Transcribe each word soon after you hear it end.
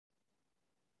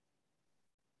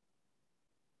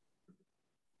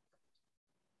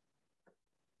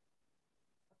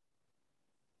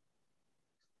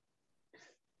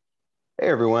Hey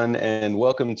everyone, and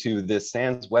welcome to this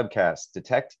SANS webcast,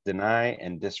 Detect, Deny,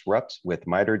 and Disrupt with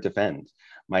MITRE D3FEND.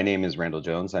 My name is Randall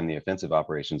Jones. I'm the Offensive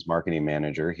Operations Marketing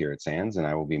Manager here at SANS, and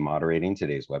I will be moderating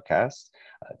today's webcast.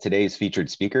 Today's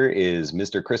featured speaker is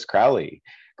Mr. Chris Crowley.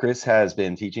 Chris has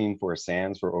been teaching for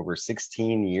SANS for over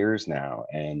 16 years now,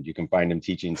 and you can find him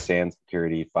teaching SANS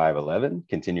Security 511,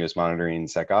 Continuous Monitoring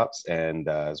SecOps, and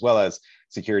as well as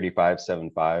Security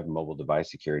 575, Mobile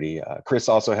Device Security. Chris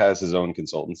also has his own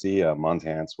consultancy,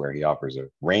 Montans, where he offers a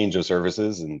range of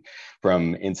services, and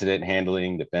from incident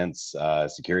handling, defense,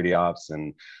 security ops,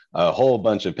 and a whole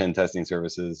bunch of pen testing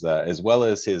services, as well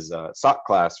as his SOC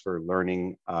class for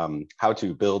learning how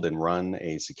to build and run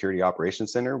a security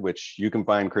operations center, which you can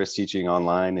find Chris teaching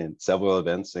online in several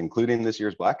events, including this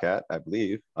year's Black Hat, I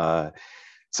believe.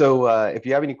 So if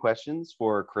you have any questions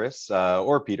for Chris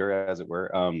or Peter, as it were,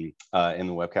 in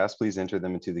the webcast, please enter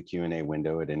them into the Q&A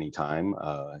window at any time.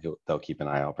 They'll keep an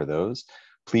eye out for those.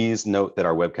 Please note that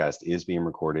our webcast is being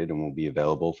recorded and will be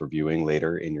available for viewing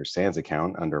later in your SANS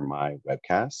account under My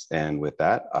Webcast. And with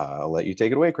that, I'll let you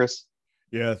take it away, Chris.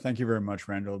 Yeah, thank you very much,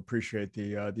 Randall. Appreciate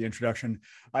the introduction.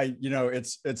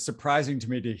 It's surprising to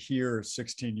me to hear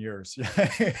 16 years.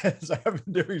 As I've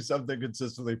been doing something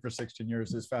consistently for 16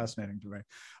 years is fascinating to me.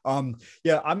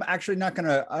 Yeah, I'm actually not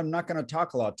gonna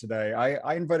talk a lot today.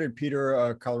 I invited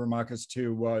Peter Kaloroumakis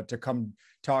to come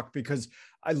talk because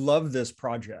I love this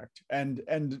project.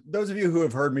 And those of you who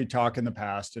have heard me talk in the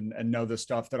past and know the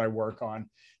stuff that I work on,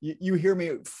 you hear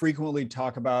me frequently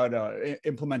talk about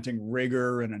implementing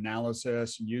rigor and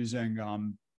analysis, using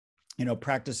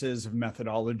practices of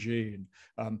methodology.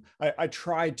 And I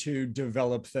try to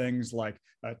develop things like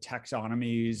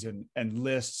taxonomies and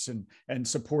lists and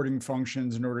supporting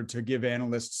functions in order to give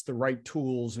analysts the right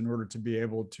tools in order to be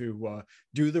able to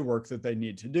do the work that they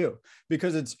need to do.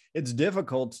 Because it's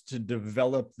difficult to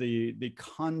develop the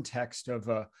context of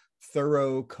a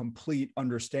thorough, complete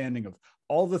understanding of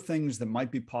all the things that might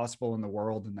be possible in the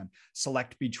world and then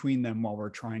select between them while we're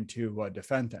trying to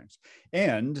defend things.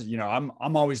 And,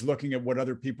 I'm always looking at what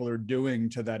other people are doing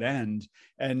to that end.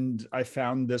 And I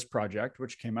found this project,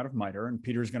 which came out of MITRE, and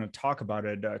Peter's going to talk about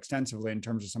it extensively in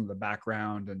terms of some of the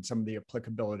background and some of the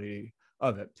applicability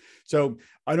of it. So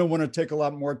I don't want to take a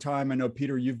lot more time. I know,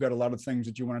 Peter, you've got a lot of things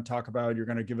that you want to talk about. You're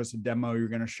going to give us a demo. You're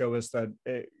going to show us that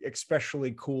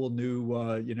especially cool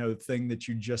new, thing that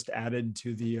you just added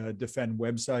to the Defend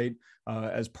website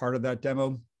as part of that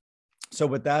demo. So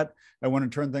with that, I want to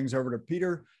turn things over to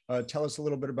Peter. Tell us a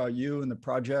little bit about you and the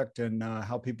project and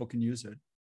how people can use it.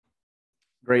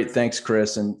 Great. Thanks,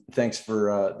 Chris. And thanks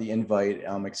for the invite.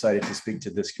 I'm excited to speak to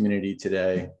this community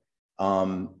today.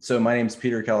 So my name is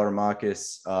Peter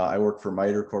Kaloroumakis. I work for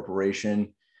MITRE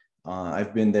Corporation.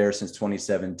 I've been there since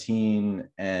 2017.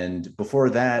 And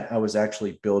before that, I was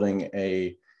actually building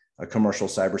a commercial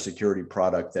cybersecurity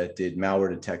product that did malware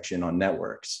detection on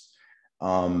networks. So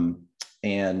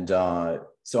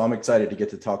I'm excited to get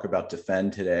to talk about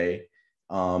Defend today.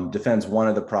 Defend's one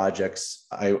of the projects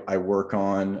I work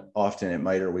on often at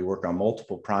MITRE. We work on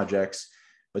multiple projects.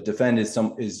 But Defend is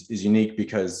unique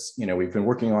because we've been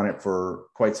working on it for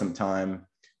quite some time,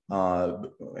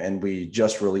 and we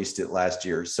just released it last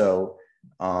year. So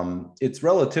it's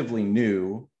relatively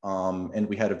new, and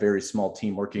we had a very small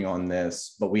team working on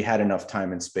this, but we had enough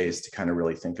time and space to kind of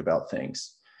really think about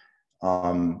things.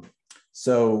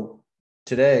 So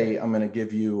today I'm going to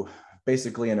give you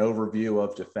basically an overview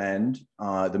of Defend,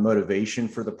 the motivation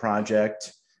for the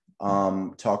project,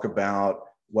 talk about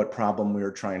what problem we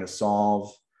were trying to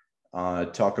solve,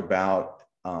 talk about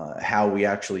how we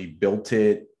actually built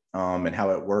it and how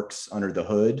it works under the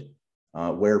hood,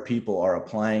 where people are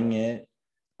applying it.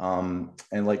 And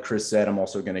like Chris said, I'm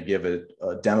also going to give a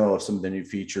demo of some of the new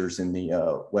features in the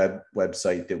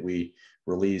website that we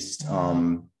released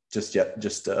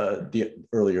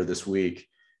earlier this week.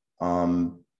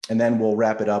 And then we'll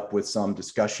wrap it up with some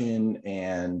discussion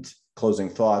and closing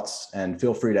thoughts, and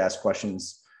feel free to ask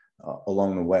questions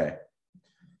along the way.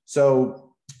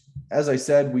 So as I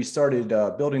said, we started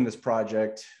building this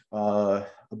project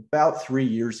about 3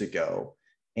 years ago,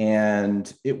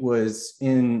 and it was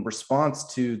in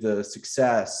response to the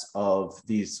success of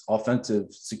these offensive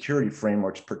security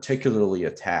frameworks, particularly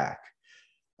ATT&CK.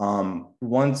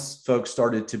 Once folks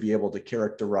started to be able to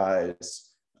characterize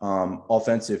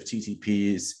offensive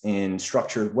TTPs in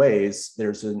structured ways,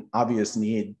 there's an obvious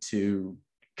need to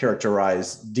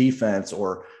characterize defense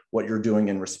or what you're doing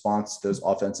in response to those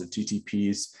offensive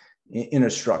TTPs in a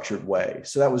structured way.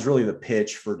 So that was really the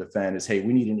pitch for Defend is, hey,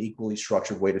 we need an equally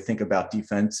structured way to think about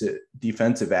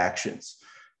defensive actions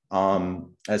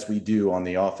as we do on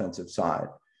the offensive side.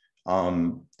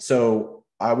 So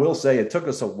I will say it took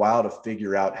us a while to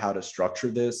figure out how to structure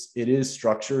this. It is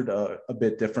structured a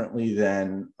bit differently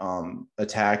than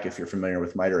ATT&CK, if you're familiar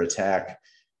with MITRE ATT&CK,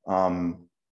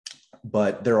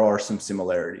 but there are some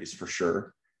similarities for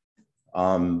sure.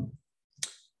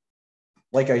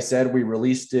 Like I said, we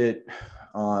released it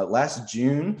last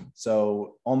June,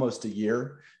 so almost a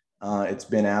year it's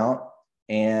been out,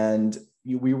 and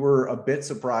we were a bit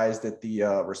surprised at the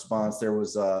response. There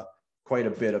was quite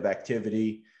a bit of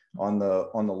activity on the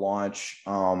launch,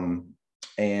 and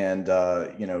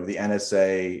the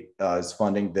NSA is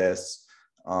funding this,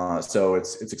 so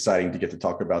it's exciting to get to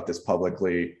talk about this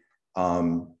publicly.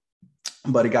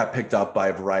 But it got picked up by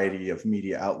a variety of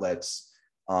media outlets,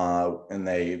 and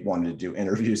they wanted to do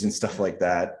interviews and stuff like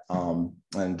that.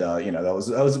 That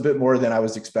was a bit more than I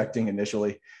was expecting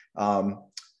initially.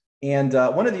 And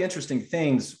one of the interesting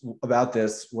things about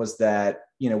this was that,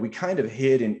 we kind of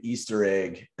hid an Easter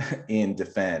egg in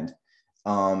Defend.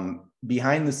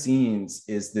 Behind the scenes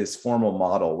is this formal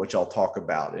model, which I'll talk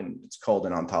about, and it's called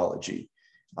an ontology.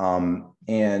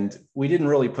 And we didn't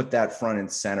really put that front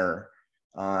and center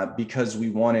because we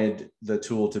wanted the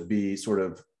tool to be sort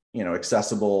of,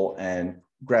 accessible and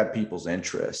grab people's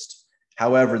interest.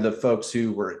 However, the folks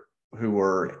who were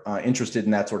interested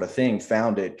in that sort of thing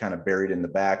found it kind of buried in the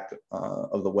back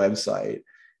of the website,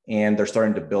 and they're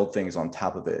starting to build things on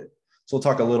top of it. So we'll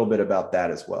talk a little bit about that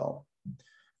as well.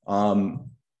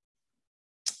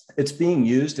 It's being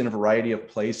used in a variety of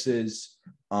places.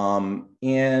 And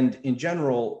in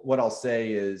general, what I'll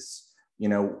say is,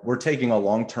 we're taking a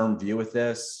long-term view with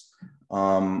this.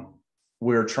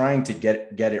 We're trying to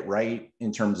get it right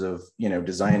in terms of,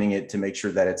 designing it to make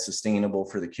sure that it's sustainable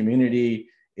for the community.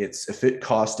 It's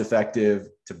cost effective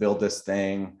to build this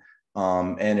thing,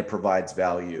 and it provides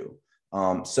value.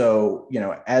 So,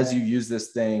 as you use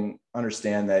this thing,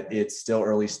 understand that it's still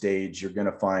early stage. You're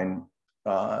going to find,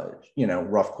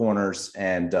 rough corners,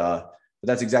 and but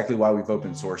that's exactly why we've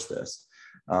open sourced this.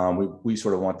 We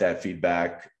sort of want that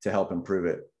feedback to help improve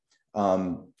it.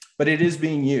 But it is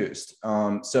being used.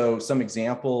 So some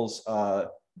examples,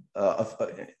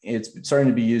 it's starting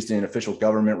to be used in official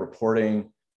government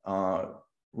reporting.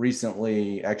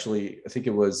 Recently, actually, I think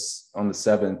it was on the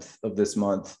 7th of this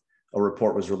month, a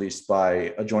report was released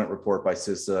a joint report by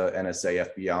CISA, NSA,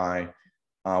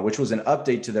 FBI, which was an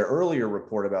update to their earlier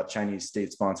report about Chinese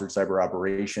state-sponsored cyber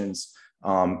operations.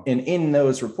 And in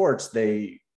those reports,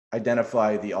 they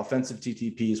identify the offensive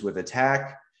TTPs with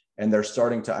ATT&CK, and they're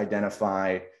starting to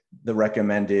identify the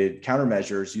recommended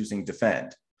countermeasures using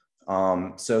Defend.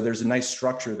 So there's a nice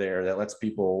structure there that lets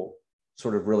people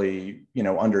sort of really,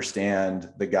 understand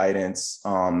the guidance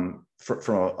from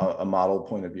a model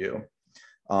point of view.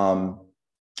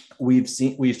 We've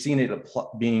seen it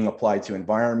being applied to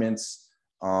environments,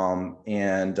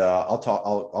 and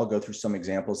I'll go through some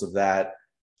examples of that.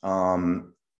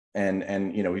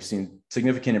 We've seen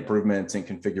significant improvements in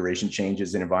configuration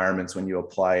changes in environments when you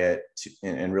apply it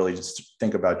and really just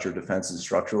think about your defenses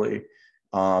structurally.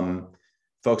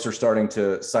 Folks are starting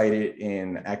to cite it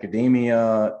in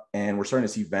academia, and we're starting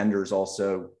to see vendors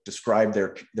also describe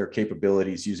their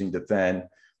capabilities using Defend,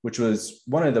 which was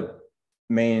one of the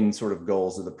main sort of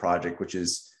goals of the project, which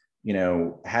is,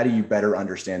 how do you better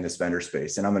understand this vendor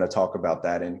space? And I'm going to talk about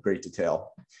that in great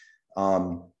detail.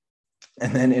 And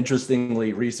then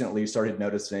interestingly, recently started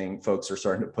noticing folks are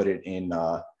starting to put it in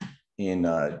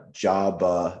job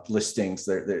listings.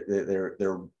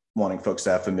 They're wanting folks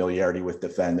to have familiarity with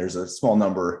Defend. There's a small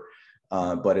number,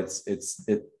 but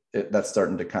that's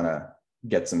starting to kind of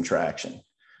get some traction.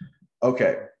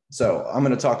 Okay, so I'm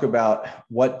going to talk about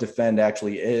what Defend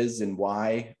actually is and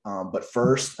why. But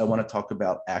first, I want to talk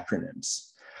about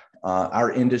acronyms.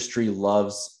 Our industry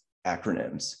loves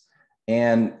acronyms,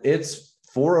 and it's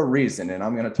for a reason, and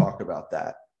I'm going to talk about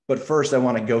that. But first, I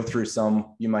want to go through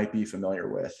some you might be familiar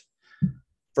with.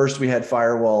 First, we had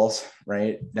firewalls,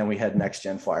 right? Then we had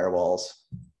next-gen firewalls.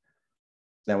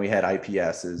 Then we had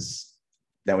IPSs.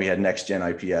 Then we had next-gen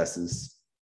IPSs,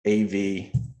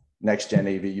 AV, next-gen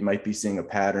AV. You might be seeing a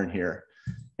pattern here.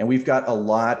 And we've got a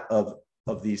lot of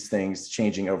these things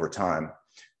changing over time.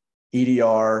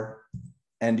 EDR,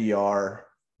 NDR,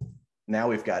 now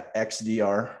we've got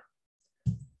XDR,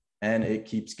 and it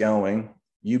keeps going.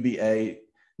 UBA,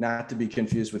 not to be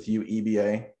confused with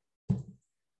UEBA.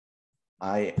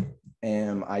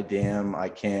 IAM, IDAM,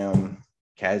 ICAM,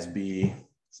 CASB,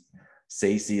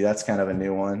 SASE, that's kind of a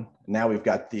new one. Now we've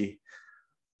got the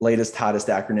latest, hottest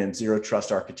acronym, Zero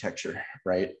Trust Architecture,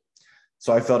 right?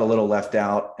 So I felt a little left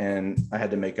out, and I had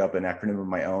to make up an acronym of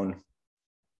my own,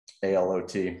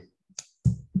 ALOT.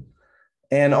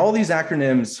 And all these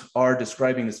acronyms are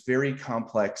describing this very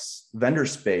complex vendor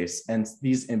space and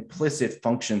these implicit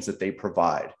functions that they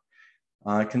provide.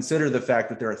 Consider the fact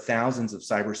that there are thousands of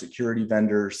cybersecurity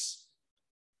vendors.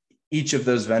 Each of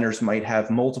those vendors might have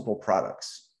multiple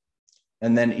products,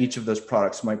 and then each of those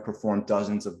products might perform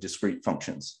dozens of discrete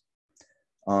functions.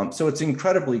 So it's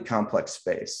incredibly complex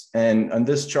space. And on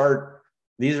this chart,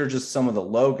 these are just some of the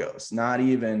logos, not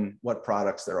even what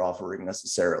products they're offering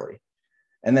necessarily.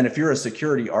 And then if you're a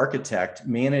security architect,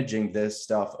 managing this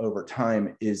stuff over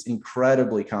time is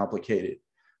incredibly complicated.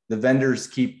 The vendors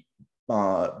keep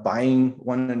buying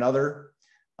one another,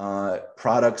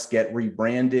 products get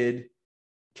rebranded,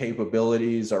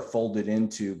 capabilities are folded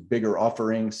into bigger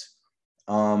offerings,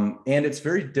 and it's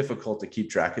very difficult to keep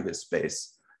track of this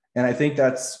space. And I think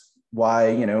that's why,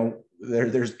 you know,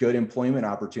 there's good employment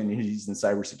opportunities in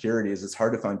cybersecurity, is it's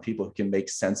hard to find people who can make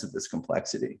sense of this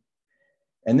complexity.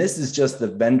 And this is just the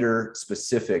vendor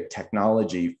specific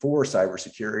technology for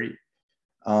cybersecurity.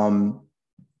 You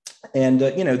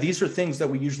know, these are things that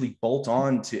we usually bolt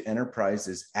on to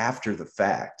enterprises after the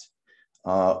fact,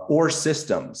 or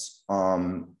systems,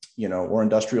 you know, or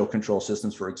industrial control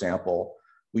systems, for example.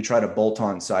 We try to bolt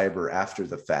on cyber after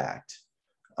the fact.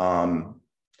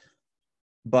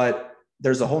 But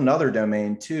there's a whole nother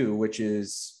domain too, which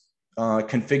is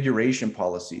configuration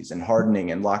policies and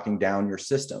hardening and locking down your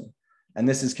system. And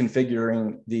this is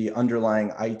configuring the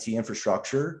underlying IT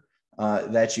infrastructure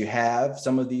that you have.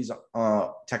 Some of these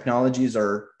technologies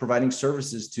are providing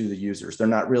services to the users. They're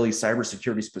not really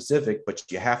cybersecurity specific, but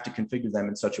you have to configure them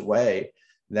in such a way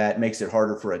that makes it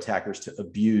harder for attackers to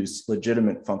abuse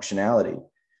legitimate functionality.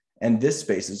 And this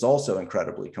space is also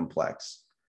incredibly complex.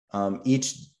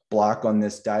 Each block on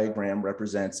this diagram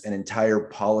represents an entire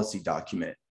policy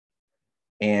document.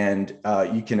 And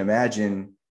you can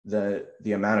imagine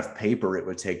the amount of paper it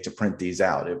would take to print these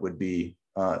out. It would be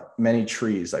many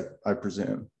trees, I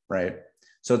presume, right?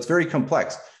 So it's very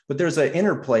complex, but there's an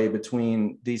interplay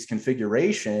between these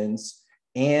configurations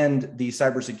and the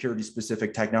cybersecurity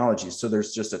specific technologies. So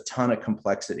there's just a ton of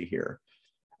complexity here.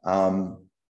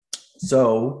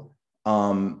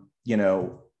 You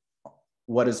know,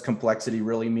 what does complexity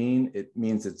really mean? It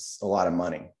means it's a lot of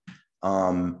money.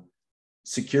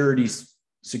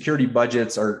 Security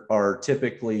budgets are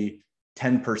typically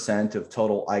 10% of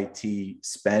total IT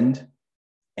spend,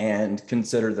 and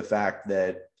consider the fact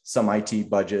that some IT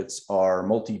budgets are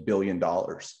multi-billion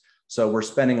dollars. So we're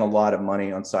spending a lot of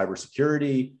money on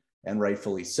cybersecurity, and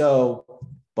rightfully so,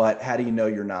 but how do you know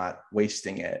you're not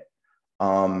wasting it?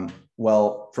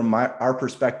 Well, from our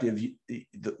perspective,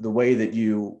 the way that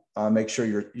you make sure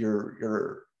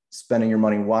you're spending your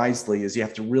money wisely is you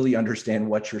have to really understand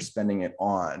what you're spending it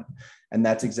on. And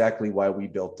that's exactly why we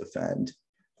built Defend.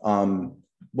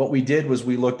 What we did was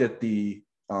we looked at the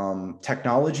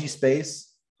technology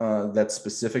space that's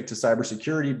specific to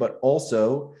cybersecurity, but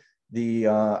also the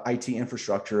IT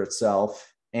infrastructure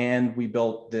itself. And we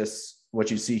built this, what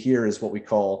you see here is what we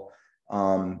call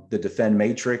the Defend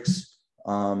matrix.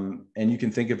 And you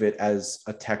can think of it as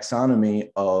a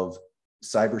taxonomy of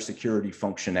cybersecurity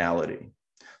functionality.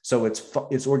 So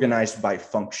it's organized by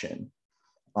function.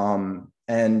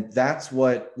 And that's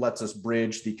what lets us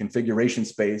bridge the configuration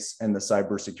space and the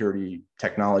cybersecurity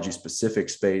technology specific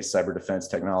space, cyber defense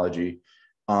technology.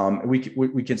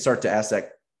 We can start to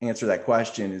answer that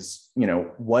question is, you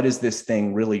know, what is this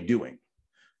thing really doing?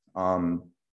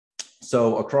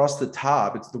 So across the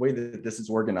top, it's the way that this is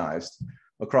organized.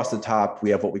 Across the top, we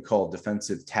have what we call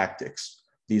defensive tactics.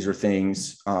 These are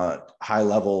things, high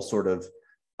level sort of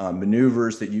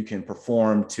maneuvers that you can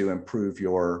perform to improve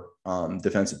your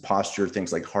defensive posture,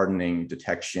 things like hardening,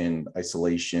 detection,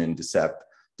 isolation,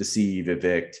 deceive,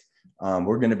 evict.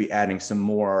 We're going to be adding some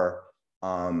more.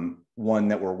 One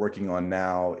that we're working on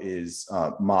now is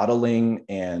modeling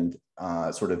and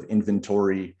sort of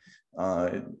inventory,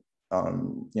 you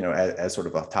know, as sort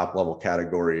of a top level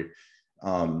category.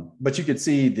 But you could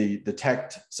see the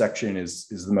tech section is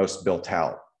the most built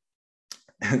out.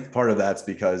 Part of that's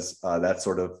because that's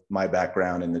sort of my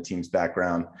background and the team's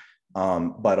background.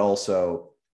 But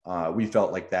also we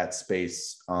felt like that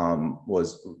space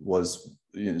was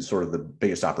you know, sort of the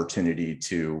biggest opportunity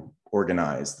to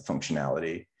organize the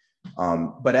functionality.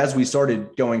 But as we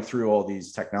started going through all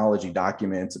these technology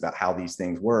documents about how these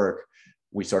things work,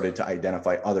 we started to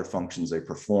identify other functions they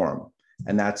perform.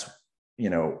 And that's, you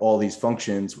know, all these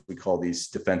functions, we call these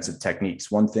defensive techniques.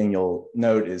 One thing you'll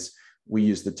note is we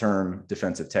use the term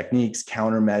defensive techniques,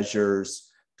 countermeasures,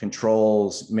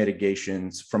 controls,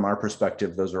 mitigations. From our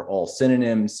perspective, those are all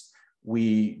synonyms.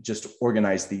 We just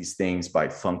organize these things by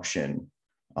function.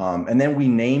 And then we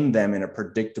name them in a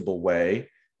predictable way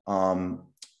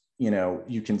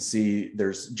you can see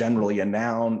there's generally a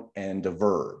noun and a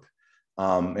verb.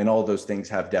 And all those things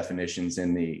have definitions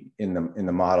in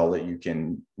the model that you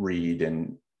can read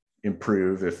and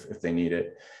improve if they need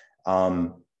it.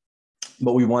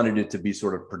 But we wanted it to be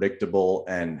sort of predictable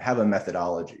and have a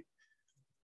methodology.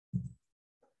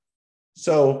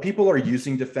 So people are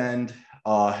using Defend.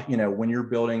 When you're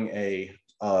building a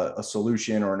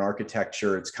solution or an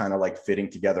architecture, it's kind of like fitting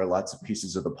together lots of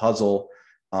pieces of the puzzle.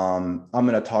 I'm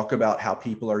going to talk about how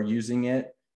people are using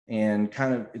it, and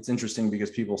kind of it's interesting because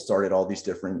people started all these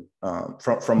different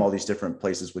from all these different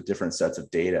places with different sets of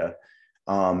data.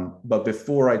 But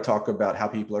before I talk about how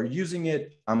people are using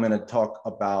it, I'm going to talk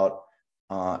about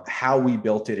how we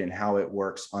built it and how it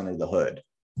works under the hood.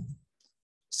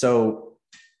 So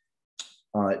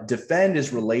Defend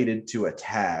is related to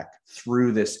attack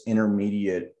through this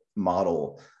intermediate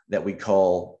model that we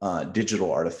call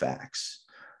digital artifacts.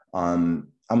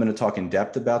 I'm going to talk in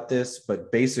depth about this, but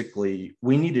basically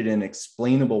we needed an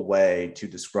explainable way to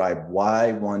describe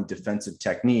why one defensive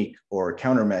technique or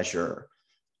countermeasure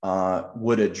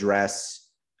would address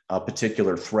a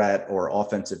particular threat or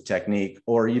offensive technique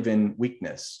or even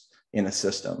weakness in a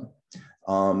system.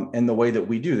 And the way that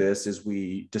we do this is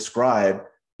we describe,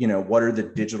 what are the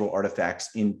digital artifacts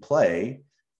in play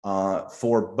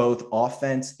for both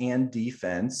offense and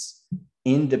defense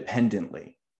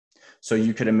independently. So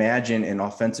you could imagine an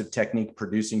offensive technique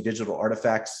producing digital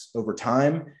artifacts over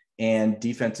time and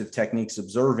defensive techniques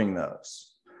observing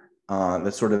those.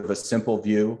 That's sort of a simple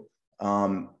view.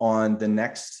 On the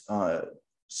next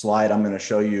slide, I'm going to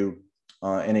show you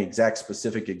an exact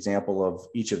specific example of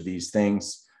each of these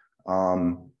things.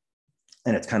 And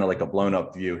it's kind of like a blown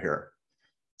up view here.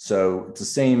 So it's the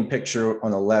same picture. On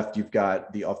the left, you've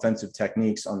got the offensive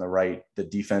techniques, on the right, the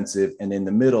defensive, and in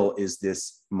the middle is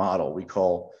this model we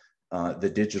call the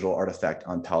digital artifact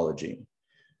ontology.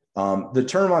 The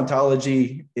term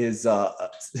ontology is,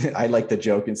 I like to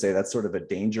joke and say that's sort of a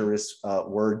dangerous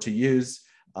word to use.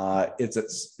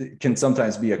 It can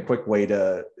sometimes be a quick way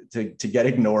to get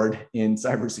ignored in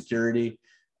cybersecurity.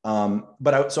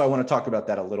 So I want to talk about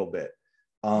that a little bit.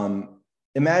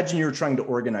 Imagine you're trying to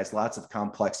organize lots of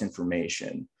complex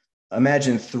information.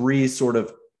 Imagine three sort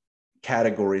of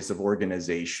categories of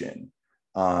organization,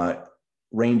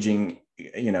 ranging,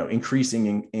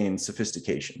 increasing in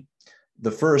sophistication.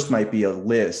 The first might be a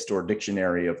list or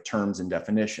dictionary of terms and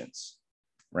definitions,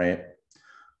 right?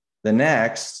 The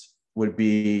next would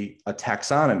be a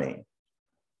taxonomy,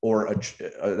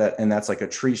 and that's like a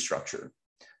tree structure.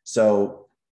 So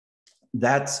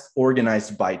that's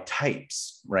organized by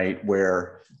types, right?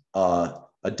 Where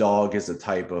a dog is a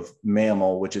type of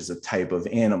mammal, which is a type of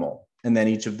animal. And then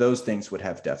each of those things would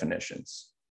have definitions,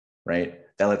 right?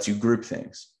 That lets you group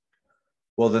things.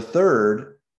 Well, the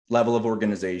third level of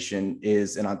organization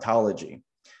is an ontology.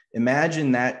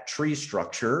 Imagine that tree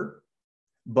structure,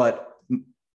 but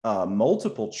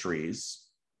multiple trees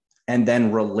and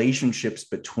then relationships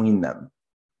between them.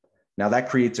 Now that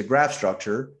creates a graph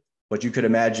structure, but you could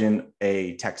imagine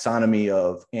a taxonomy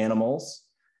of animals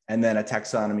and then a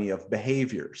taxonomy of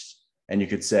behaviors. And you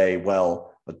could say,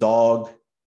 well, a dog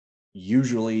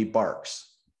usually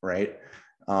barks, right?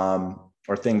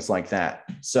 Or things like that.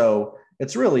 So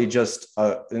it's really just,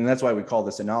 and that's why we call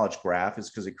this a knowledge graph, is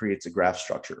because it creates a graph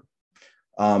structure.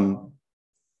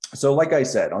 So like I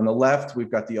said, on the left,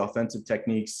 we've got the offensive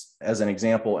techniques as an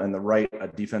example, and the right, a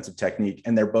defensive technique,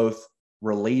 and they're both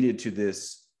related to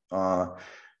this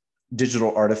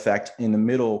digital artifact in the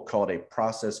middle called a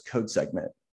process code segment.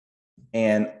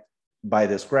 And by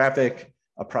this graphic,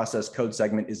 a process code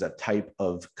segment is a type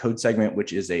of code segment,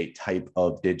 which is a type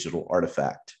of digital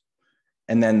artifact.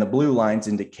 And then the blue lines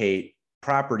indicate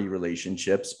property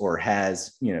relationships, or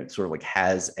has, sort of like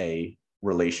has a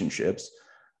relationships.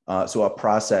 So a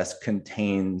process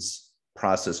contains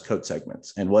process code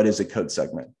segments. And what is a code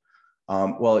segment?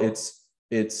 Well,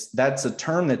 that's a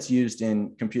term that's used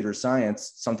in computer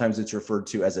science. Sometimes it's referred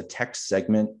to as a text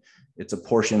segment. It's a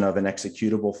portion of an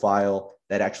executable file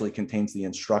that actually contains the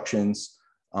instructions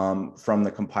from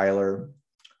the compiler.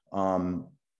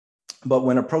 But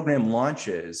when a program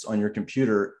launches on your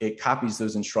computer, it copies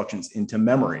those instructions into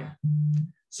memory.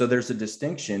 So there's a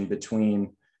distinction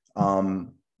between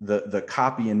the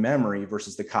copy in memory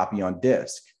versus the copy on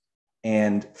disk.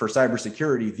 And for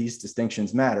cybersecurity, these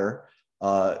distinctions matter.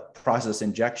 Process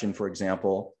injection, for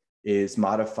example, is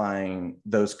modifying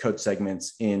those code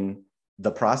segments in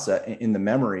the process, in the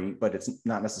memory, but it's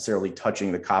not necessarily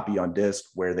touching the copy on disk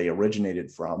where they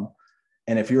originated from.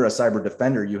 And if you're a cyber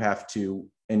defender, you have to,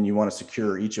 and you want to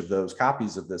secure each of those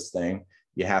copies of this thing,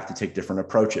 you have to take different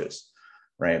approaches,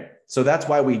 right? So that's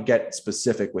why we get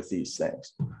specific with these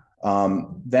things.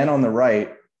 Then on the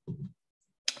right,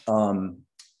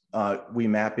 we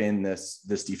map in this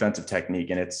defensive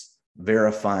technique, and it's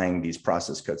verifying these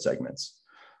process code segments.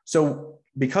 So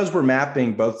because we're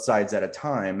mapping both sides at a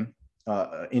time,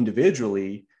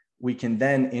 individually, we can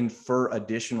then infer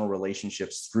additional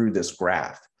relationships through this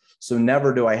graph. So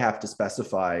never do I have to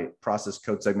specify process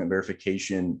code segment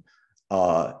verification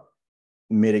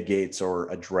mitigates or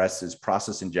addresses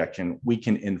process injection. We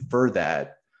can infer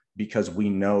that because we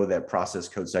know that process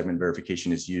code segment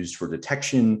verification is used for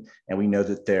detection, and we know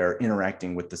that they're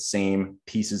interacting with the same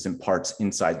pieces and parts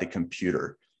inside the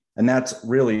computer. And that's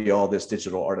really all this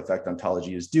digital artifact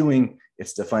ontology is doing.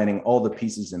 It's defining all the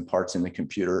pieces and parts in the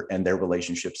computer and their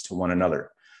relationships to one another.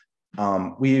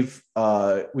 We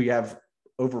have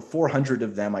over 400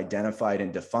 of them identified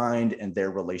and defined, and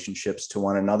their relationships to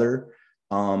one another.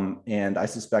 And I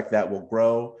suspect that will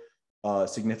grow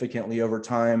significantly over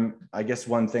time. I guess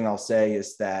one thing I'll say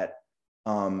is that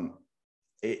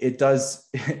it does,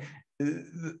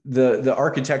 the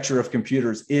architecture of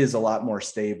computers is a lot more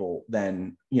stable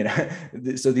than, you know,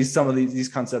 so some of these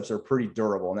concepts are pretty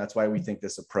durable, and that's why we think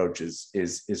this approach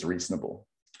is reasonable.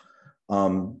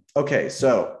 Okay,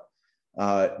 so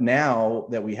now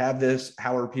that we have this,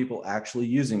 how are people actually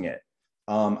using it?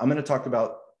 I'm going to talk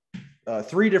about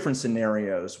 3 different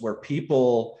scenarios where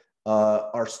people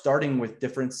are starting with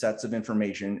different sets of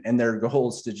information, and their goal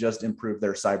is to just improve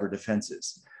their cyber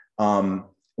defenses.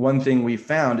 One thing we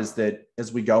found is that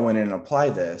as we go in and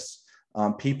apply this,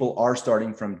 people are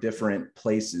starting from different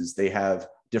places. They have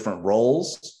different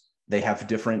roles. They have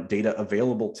different data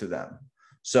available to them.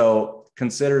 So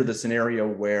consider the scenario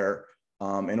where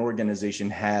an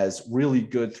organization has really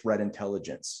good threat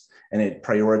intelligence, and it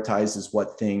prioritizes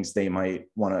what things they might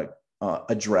want to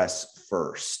address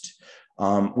first.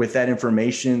 With that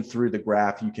information through the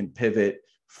graph, you can pivot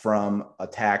from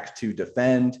attack to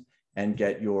defend and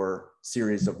get your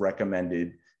series of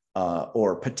recommended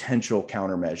or potential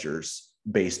countermeasures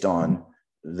based on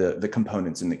the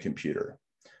components in the computer.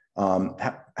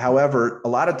 However, a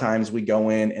lot of times we go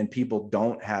in and people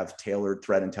don't have tailored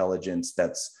threat intelligence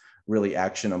that's really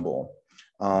actionable.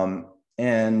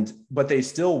 But they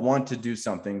still want to do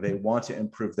something. They want to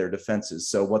improve their defenses.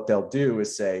 So what they'll do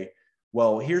is say,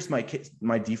 well, here's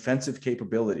my defensive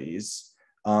capabilities.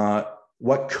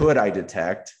 What could I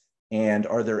detect? And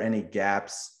are there any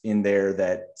gaps in there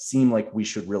that seem like we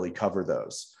should really cover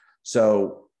those?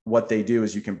 So what they do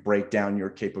is you can break down your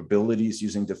capabilities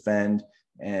using defend,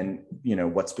 and you know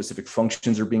what specific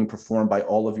functions are being performed by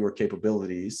all of your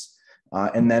capabilities.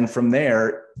 And then from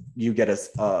there, you get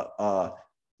a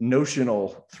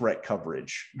notional threat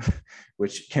coverage,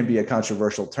 which can be a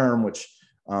controversial term, which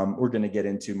we're going to get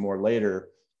into more later.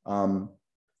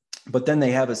 But then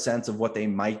they have a sense of what they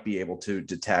might be able to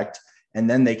detect, and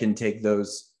then they can take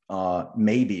those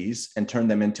maybes and turn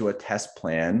them into a test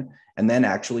plan, and then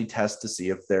actually test to see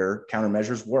if their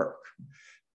countermeasures work.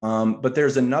 But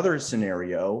there's another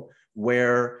scenario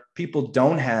where people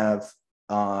don't have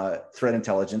threat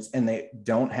intelligence, and they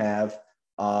don't have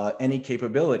any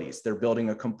capabilities. They're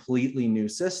building a completely new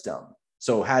system.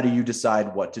 So how do you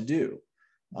decide what to do?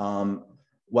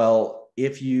 Well,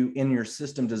 if you, in your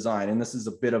system design, and this is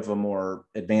a bit of a more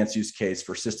advanced use case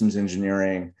for systems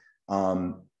engineering,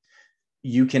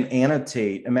 you can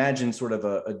annotate, imagine sort of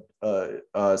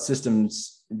a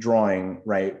systems drawing,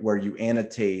 right? Where you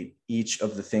annotate each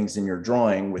of the things in your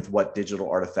drawing with what digital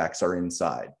artifacts are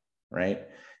inside, right?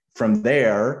 From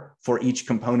there, for each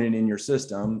component in your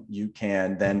system, you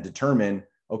can then determine,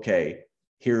 okay,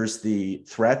 here's the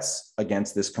threats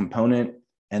against this component,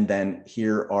 and then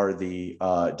here are the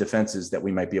defenses that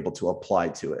we might be able to apply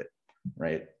to it,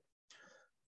 right?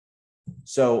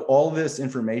 So all this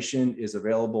information is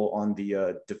available on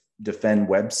the Defend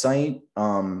website.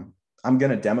 I'm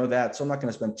going to demo that, so I'm not going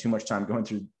to spend too much time going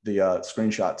through the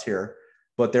screenshots here,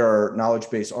 but there are knowledge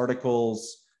base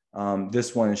articles.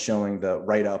 This one is showing the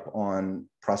write-up on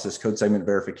process code segment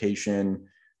verification.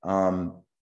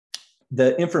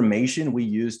 The information we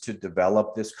use to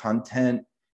develop this content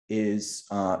is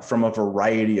from a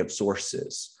variety of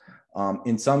sources.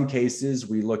 In some cases,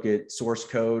 we look at source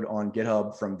code on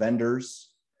GitHub from vendors.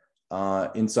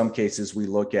 In some cases, we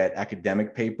look at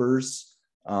academic papers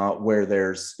where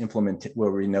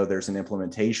we know there's an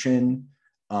implementation.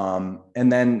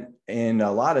 And then in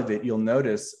a lot of it, you'll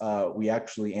notice we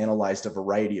actually analyzed a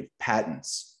variety of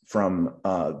patents from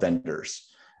vendors.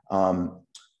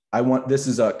 This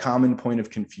is a common point of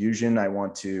confusion I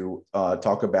want to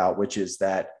talk about, which is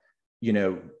that, you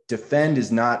know, Defend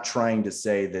is not trying to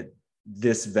say that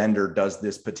this vendor does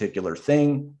this particular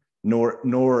thing,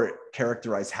 nor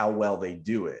characterize how well they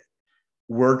do it.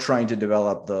 We're trying to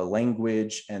develop the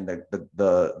language and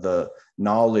the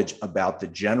knowledge about the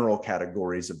general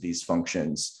categories of these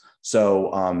functions.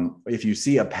 So if you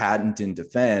see a patent in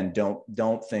Defend,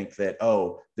 don't think that,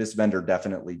 oh, this vendor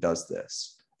definitely does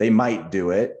this. They might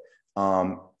do it,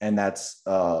 and that's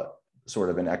sort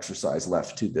of an exercise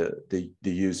left to the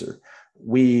user.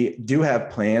 We do have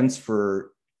plans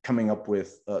for coming up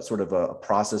with sort of a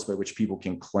process by which people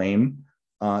can claim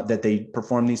that they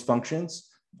perform these functions.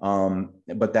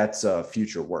 But that's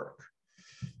future work.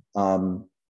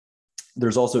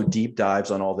 There's also deep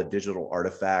dives on all the digital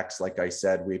artifacts. Like I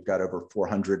said, we've got over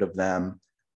 400 of them.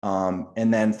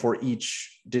 And then for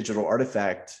each digital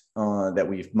artifact that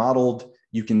we've modeled,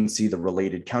 you can see the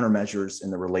related countermeasures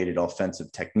and the related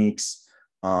offensive techniques,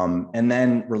 and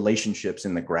then relationships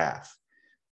in the graph.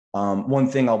 One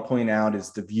thing I'll point out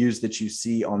is the views that you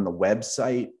see on the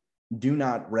website do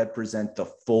not represent the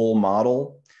full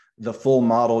model. The full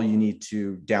model you need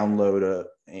to download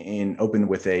and open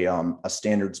with a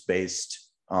standards-based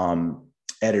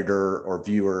editor or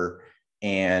viewer,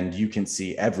 and you can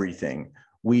see everything.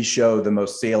 We show the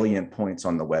most salient points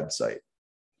on the website.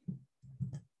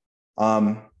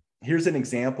 Here's an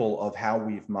example of how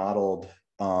we've modeled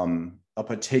a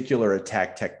particular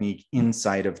attack technique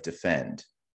inside of Defend.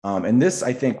 And this,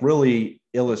 I think, really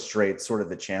illustrates sort of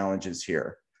the challenges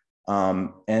here.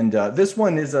 This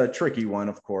one is a tricky one,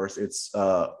 of course. It's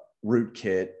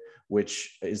rootkit,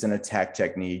 which is an attack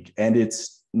technique, and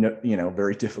it's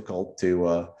very difficult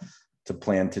to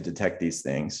plan to detect these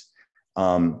things.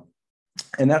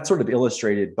 And that's sort of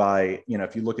illustrated by,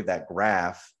 if you look at that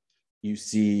graph, you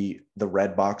see the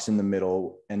red box in the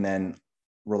middle, and then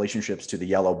relationships to the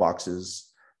yellow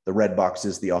boxes. The red box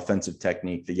is the offensive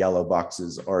technique. The yellow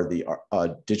boxes are the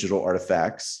digital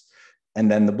artifacts. And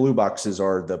then the blue boxes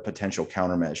are the potential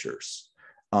countermeasures.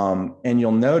 And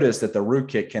you'll notice that the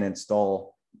rootkit can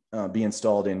be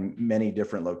installed in many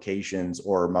different locations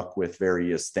or muck with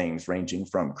various things, ranging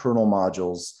from kernel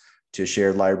modules to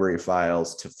shared library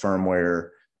files to firmware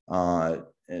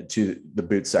to the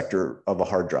boot sector of a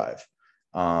hard drive.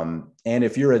 And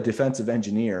if you're a defensive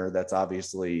engineer, that's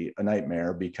obviously a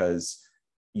nightmare, because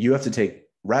you have to take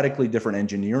radically different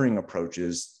engineering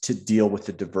approaches to deal with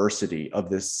the diversity of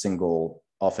this single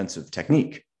offensive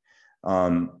technique.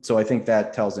 So I think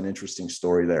that tells an interesting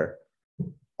story there.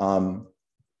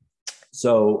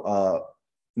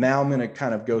 Now I'm going to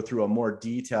kind of go through a more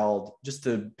detailed, just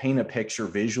to paint a picture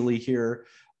visually here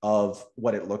of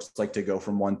what it looks like to go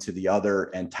from one to the other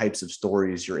and types of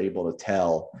stories you're able to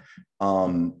tell.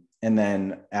 And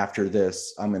then after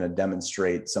this, I'm going to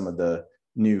demonstrate some of the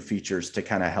new features to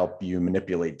kind of help you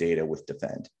manipulate data with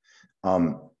Defend.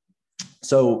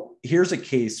 So here's a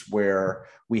case where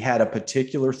we had a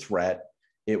particular threat.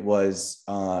 It was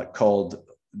called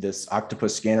this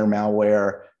octopus scanner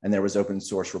malware, and there was open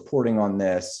source reporting on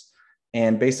this.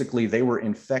 And basically they were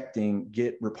infecting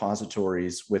Git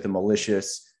repositories with a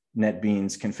malicious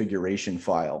NetBeans configuration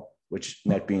file, which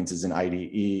NetBeans is an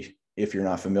IDE. If you're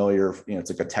not familiar,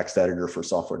 it's like a text editor for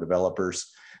software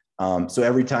developers. So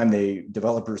every time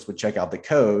developers would check out the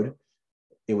code,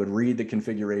 it would read the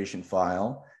configuration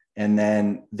file, and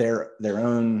then their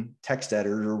own text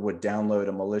editor would download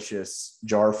a malicious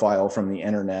jar file from the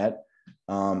internet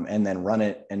and then run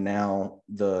it. And now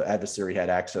the adversary had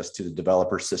access to the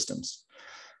developer systems.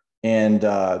 And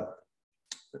the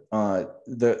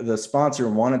sponsor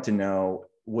wanted to know,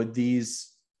 would these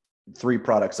 3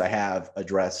 products I have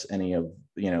address any of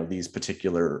these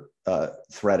particular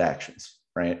threat actions,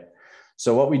 right?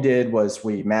 So what we did was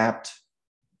we mapped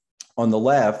on the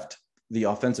left the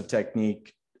offensive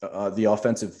technique, the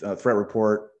offensive threat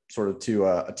report sort of to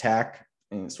attack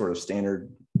and sort of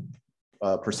standard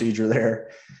procedure there.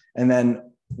 And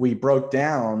then we broke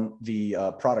down the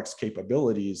product's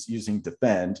capabilities using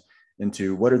Defend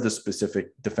into what are the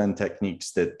specific Defend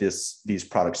techniques that these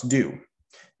products do.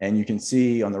 And you can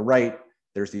see on the right,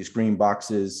 there's these green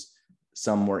boxes.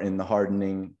 Some were in the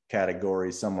hardening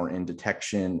category, some were in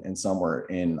detection, and some were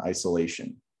in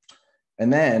isolation.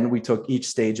 And then we took each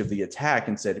stage of the attack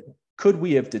and said, could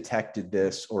we have detected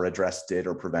this or addressed it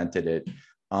or prevented it?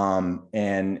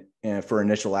 And for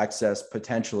initial access,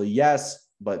 potentially yes,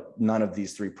 but none of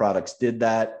these 3 products did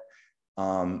that.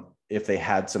 If they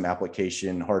had some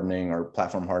application hardening or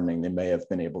platform hardening, they may have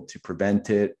been able to prevent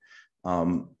it.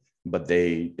 But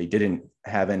they didn't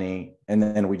have any. And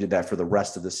then we did that for the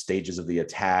rest of the stages of the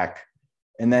attack.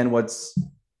 And then what's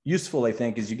useful, I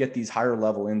think, is you get these higher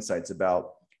level insights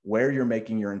about where you're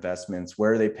making your investments,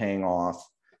 where are they paying off,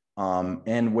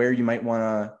 and where you might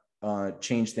want to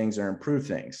change things or improve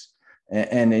things.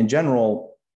 And in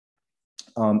general,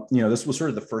 This was sort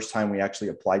of the first time we actually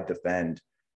applied defend,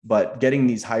 but getting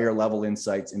these higher level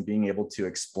insights and being able to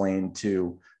explain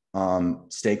to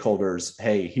stakeholders,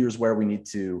 hey, here's where we need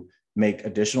to make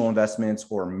additional investments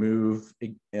or move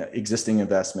existing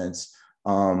investments,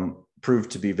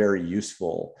 proved to be very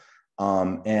useful.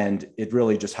 And it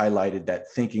really just highlighted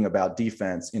that thinking about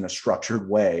defense in a structured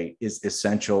way is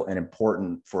essential and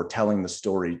important for telling the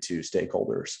story to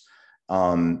stakeholders.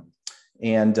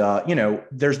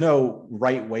 There's no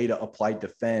right way to apply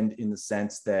defend in the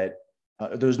sense that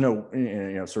there's no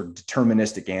sort of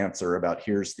deterministic answer about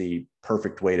here's the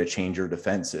perfect way to change your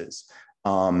defenses.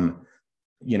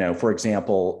 For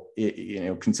example,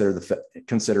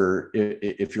 consider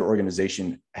if your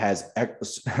organization has,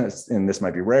 and this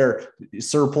might be rare,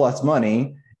 surplus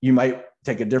money, you might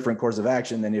take a different course of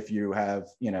action than if you have,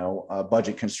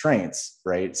 budget constraints,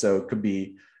 right? So it could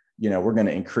be, we're going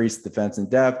to increase defense in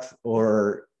depth,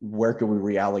 or where could we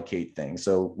reallocate things?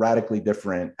 So radically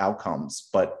different outcomes,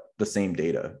 but the same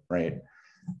data, right?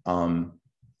 All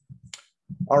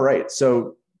right,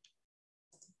 so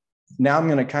now I'm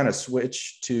going to kind of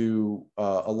switch to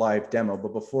a live demo,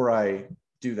 but before I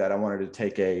do that, I wanted to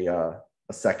take a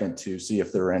second to see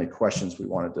if there are any questions we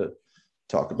wanted to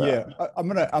talk about. Yeah,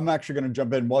 I'm actually going to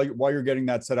jump in while you're getting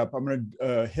that set up. I'm going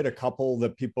to hit a couple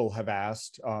that people have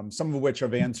asked, some of which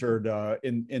I've answered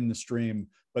in the stream,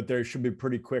 but they should be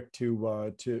pretty quick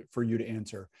for you to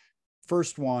answer.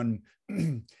 First one.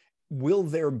 Will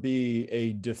there be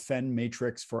a defend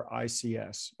matrix for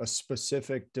ICS, a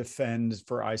specific defend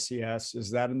for ICS?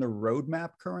 Is that in the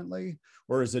roadmap currently,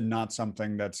 or is it not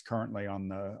something that's currently on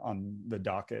the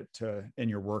docket in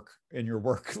your work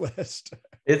list?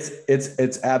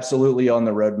 It's absolutely on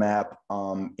the roadmap,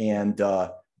 and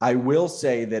I will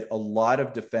say that a lot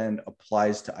of defend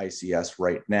applies to ICS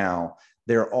right now.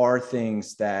 There are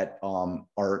things that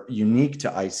are unique to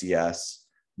ICS,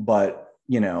 but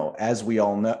as we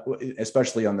all know,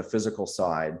 especially on the physical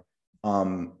side,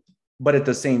 but at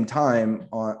the same time,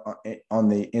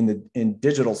 in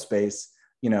digital space,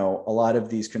 a lot of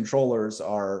these controllers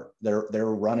they're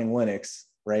running Linux,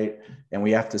 right? And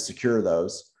we have to secure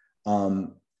those.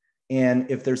 And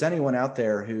if there's anyone out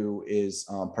there who is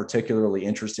particularly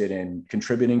interested in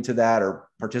contributing to that or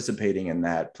participating in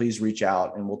that, please reach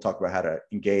out and we'll talk about how to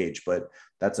engage. But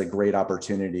that's a great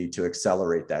opportunity to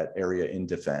accelerate that area in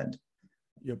defend.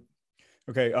 Yep.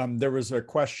 Okay. There was a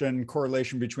question,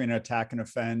 correlation between attack and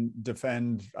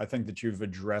defend. I think that you've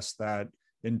addressed that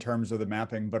in terms of the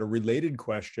mapping, but a related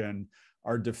question,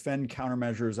 are defend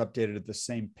countermeasures updated at the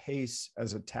same pace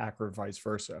as attack or vice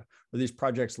versa? Are these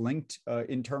projects linked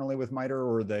internally with MITRE,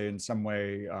 or are they in some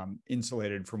way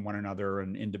insulated from one another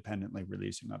and independently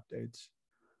releasing updates?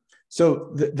 So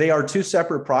they are two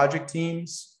separate project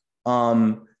teams.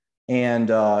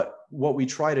 What we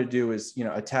try to do is,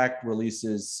 attack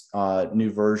releases new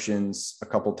versions a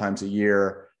couple times a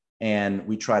year, and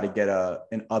we try to get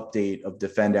an update of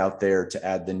defend out there to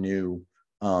add the new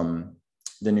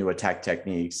attack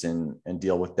techniques and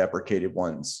deal with deprecated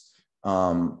ones,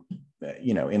 in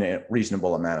a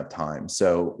reasonable amount of time.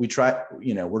 So we try,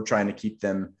 we're trying to keep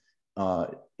them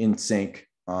in sync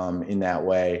in that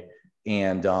way.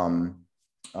 And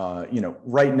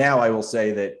right now I will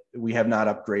say that we have not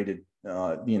upgraded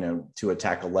to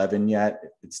attack 11 yet.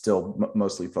 It's still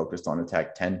mostly focused on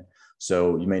attack 10.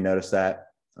 So you may notice that,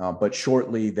 but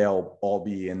shortly they'll all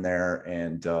be in there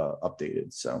and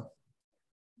updated. So.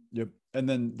 Yep. And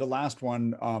then the last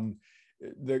one,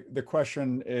 the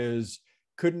question is,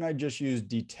 couldn't I just use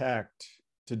detect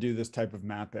to do this type of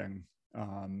mapping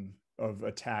of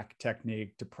attack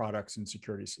technique to products and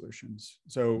security solutions?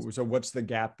 So what's the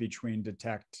gap between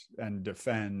detect and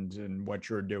defend and what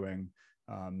you're doing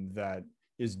that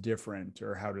is different,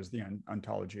 or how does the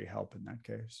ontology help in that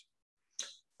case?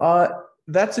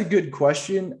 That's a good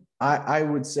question. I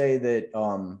would say that,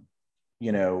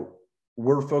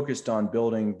 we're focused on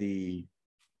building the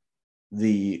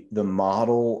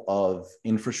model of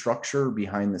infrastructure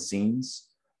behind the scenes.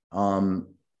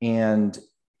 And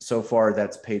so far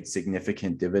that's paid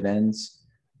significant dividends.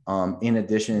 In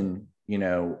addition,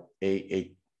 we're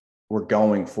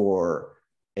going for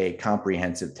a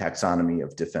comprehensive taxonomy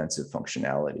of defensive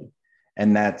functionality.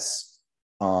 And that's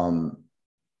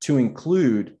to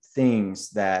include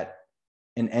things that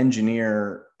an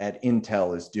engineer at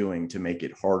Intel is doing to make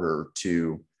it harder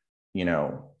to,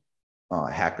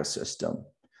 hack a system.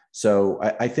 So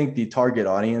I think the target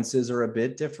audiences are a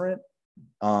bit different.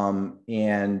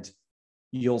 And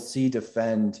you'll see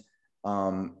defend,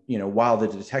 while the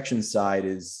detection side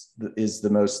is the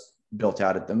most built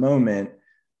out at the moment,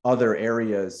 other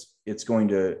areas it's going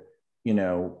to,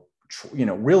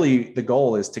 really the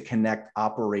goal is to connect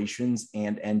operations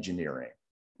and engineering,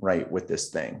 right, with this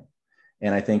thing.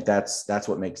 And I think that's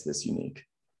what makes this unique.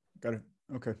 Got it.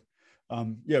 Okay.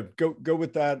 Yeah, go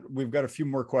with that. We've got a few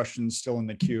more questions still in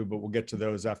the queue, but we'll get to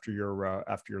those after your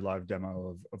live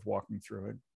demo of walking through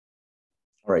it.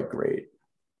 All right, great.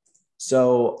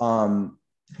 So,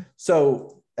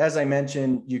 so as I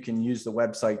mentioned, you can use the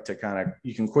website to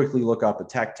you can quickly look up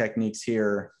attack techniques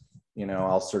here.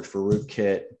 I'll search for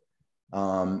rootkit.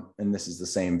 And this is the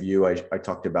same view I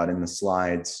talked about in the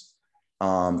slides.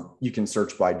 You can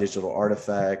search by digital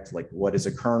artifact, like what is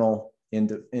a kernel,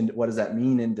 what does that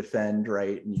mean in defend,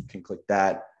 right? And you can click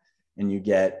that and you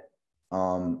get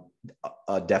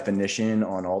a definition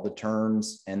on all the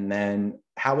terms and then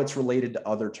how it's related to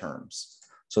other terms.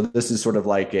 So this is sort of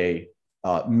like a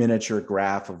miniature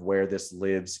graph of where this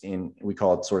lives in, we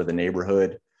call it sort of the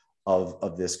neighborhood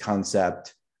of this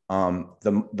concept.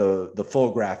 The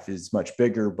full graph is much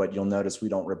bigger, but you'll notice we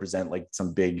don't represent like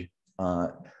some big,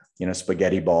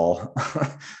 spaghetti ball.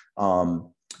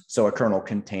 So a kernel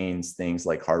contains things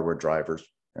like hardware drivers,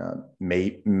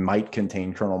 might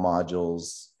contain kernel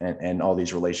modules and all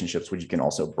these relationships, which you can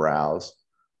also browse,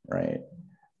 right?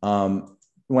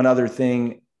 One other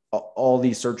thing, all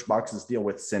these search boxes deal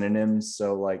with synonyms.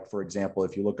 So like, for example,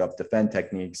 if you look up defend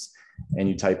techniques and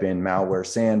you type in malware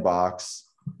sandbox,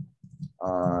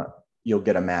 you'll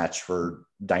get a match for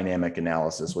dynamic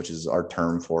analysis, which is our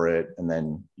term for it. And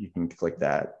then you can click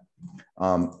that.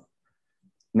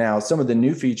 Now, some of the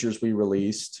new features we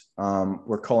released,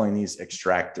 we're calling these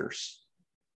extractors.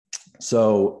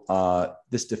 So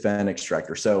this defend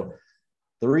extractor. So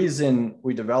the reason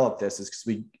we developed this is because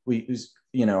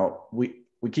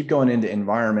we keep going into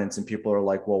environments and people are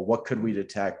like, well, what could we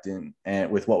detect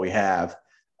and with what we have?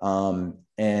 And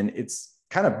it's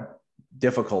kind of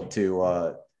difficult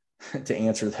to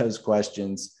answer those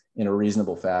questions in a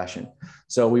reasonable fashion.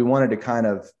 So we wanted to kind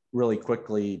of really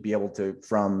quickly be able to,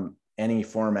 from any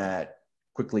format,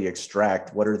 quickly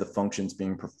extract what are the functions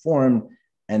being performed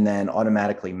and then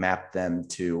automatically map them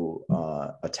to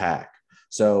attack.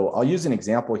 So I'll use an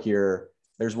example here.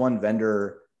 There's one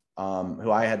vendor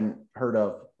who I hadn't heard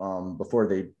of before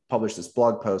they published this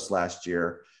blog post last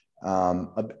year.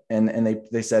 And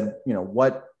they said,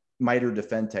 what MITRE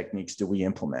defend techniques do we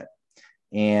implement?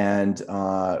 And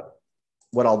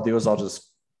what I'll do is I'll just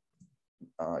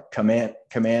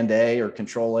command A or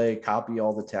control A, copy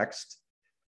all the text.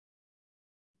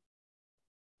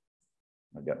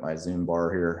 I've got my Zoom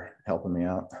bar here helping me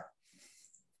out.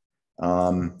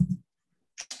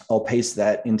 I'll paste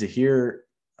that into here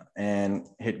and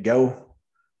hit go.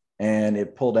 And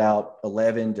it pulled out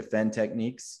 11 defend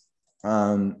techniques.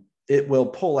 It will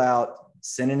pull out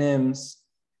synonyms,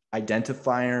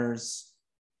 identifiers,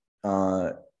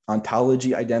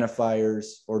 ontology identifiers,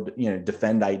 or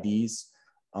defend IDs.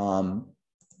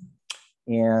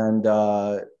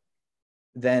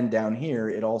 Then down here,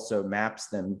 it also maps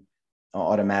them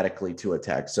automatically to a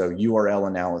text. So URL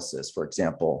analysis, for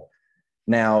example.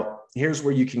 Now, here's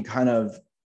where you can kind of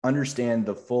understand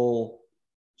the full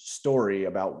story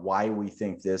about why we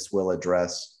think this will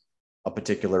address a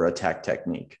particular attack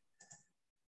technique.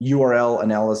 URL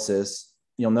analysis,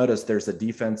 you'll notice there's a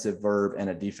defensive verb and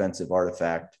a defensive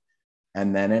artifact,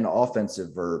 and then an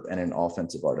offensive verb and an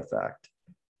offensive artifact.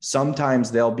 Sometimes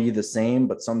they'll be the same,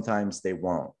 but sometimes they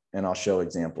won't. And I'll show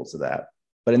examples of that.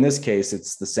 But in this case,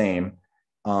 it's the same.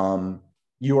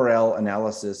 URL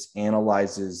analysis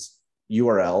analyzes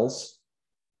URLs.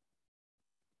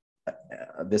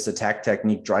 This attack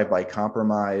technique, drive-by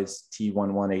compromise,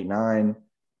 T1189,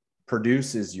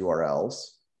 produces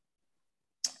URLs.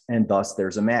 And thus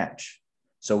there's a match.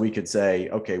 So we could say,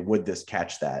 okay, would this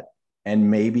catch that? And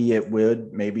maybe it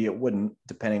would, maybe it wouldn't,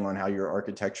 depending on how your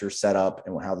architecture is set up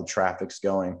and how the traffic's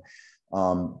going.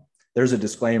 There's a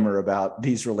disclaimer about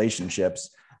these relationships,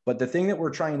 but the thing that we're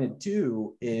trying to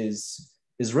do is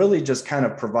really just kind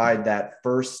of provide that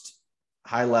first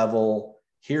high level,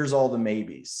 here's all the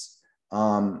maybes.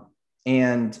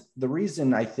 And the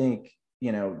reason I think,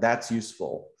 that's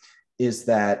useful is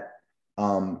that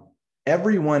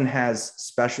everyone has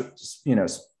special,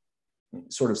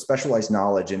 sort of specialized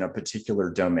knowledge in a particular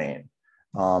domain.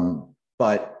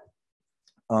 But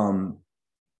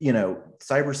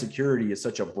cybersecurity is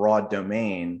such a broad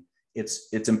domain,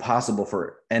 it's impossible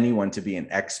for anyone to be an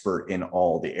expert in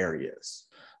all the areas.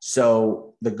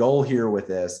 So the goal here with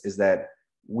this is that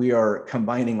we are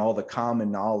combining all the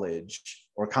common knowledge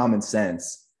or common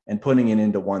sense and putting it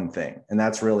into one thing. And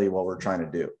that's really what we're trying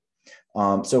to do.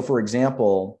 So for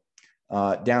example,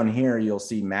 down here, you'll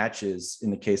see matches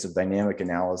in the case of dynamic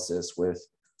analysis with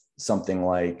something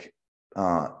like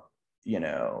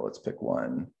let's pick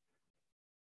one.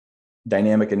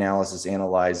 Dynamic analysis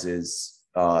analyzes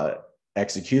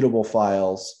executable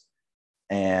files,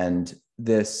 and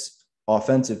this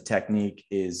offensive technique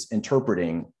is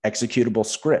interpreting executable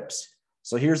scripts.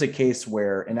 So here's a case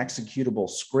where an executable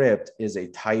script is a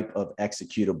type of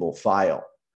executable file,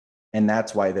 and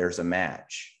that's why there's a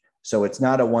match. So it's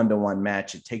not a one-to-one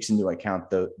match. It takes into account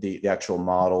the actual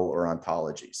model or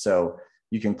ontology. So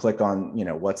you can click on,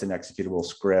 what's an executable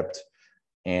script,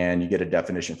 and you get a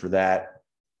definition for that.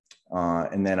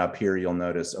 And then up here, you'll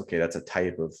notice, okay, that's a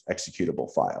type of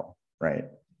executable file, right?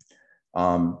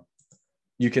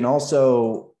 You can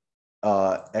also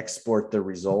export the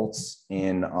results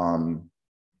in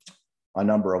a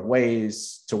number of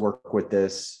ways to work with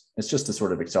this. It's just to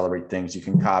sort of accelerate things. You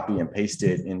can copy and paste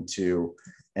it into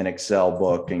an Excel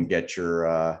book and get your,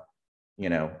 a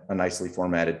nicely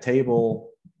formatted table.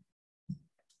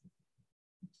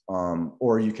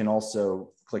 Or you can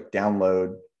also click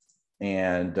download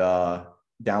and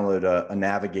download a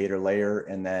navigator layer.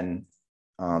 And then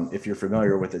if you're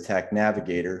familiar with the tech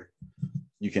navigator,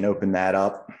 you can open that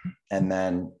up and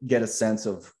then get a sense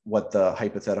of what the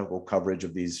hypothetical coverage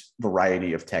of these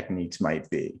variety of techniques might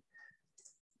be.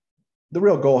 The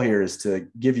real goal here is to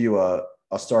give you a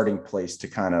starting place to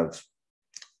kind of,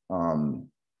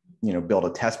 build a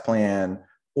test plan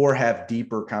or have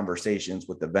deeper conversations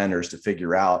with the vendors to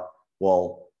figure out,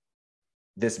 well,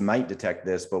 this might detect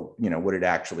this, but would it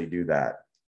actually do that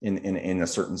in a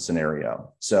certain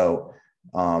scenario? So,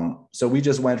 so we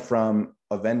just went from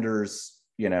a vendor's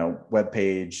web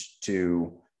page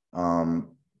to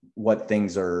what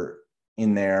things are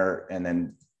in there, and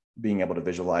then being able to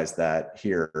visualize that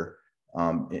here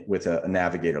with a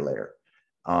navigator layer.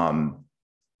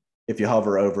 If you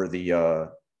hover over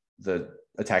the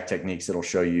attack techniques, it'll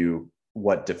show you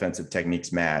what defensive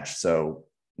techniques match. So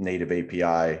native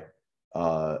API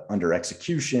under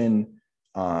execution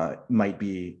might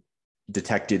be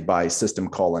detected by system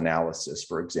call analysis,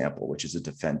 for example, which is a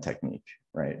defend technique,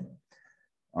 right?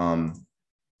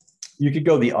 You could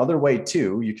go the other way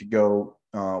too. You could go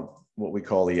what we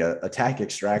call the attack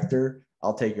extractor.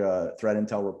 I'll take a threat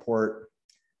intel report.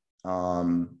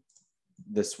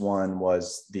 This one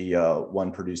was the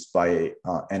one produced by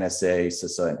NSA,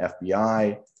 CISA, and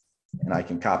FBI, and I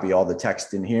can copy all the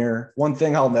text in here. One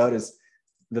thing I'll note is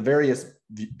the various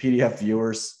PDF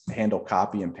viewers handle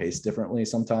copy and paste differently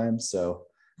sometimes. So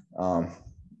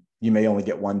you may only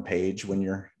get one page when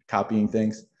you're copying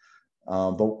things.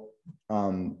 So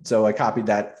I copied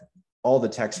all the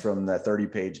text from the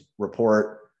 30-page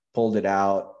report, pulled it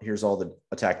out. Here's all the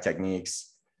attack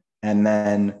techniques. And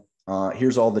then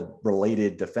here's all the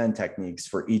related defend techniques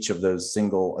for each of those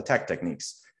single attack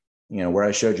techniques. Where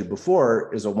I showed you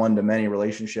before is a one-to-many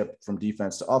relationship from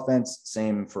defense to offense,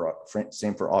 same for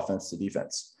offense to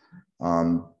defense.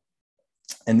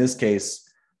 In this case,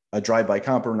 a drive-by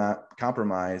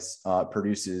compromise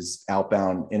produces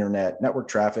outbound internet network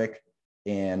traffic,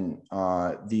 and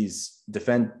these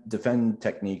defend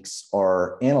techniques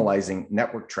are analyzing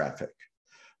network traffic.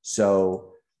 So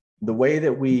the way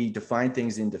that we define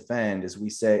things in defend is we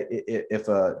say if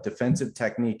a defensive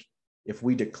technique, if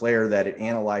we declare that it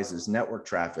analyzes network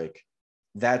traffic,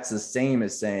 that's the same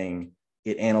as saying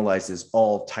it analyzes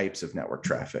all types of network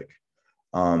traffic.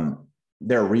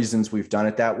 There are reasons we've done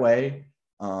it that way.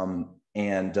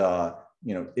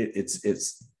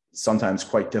 It's sometimes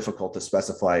quite difficult to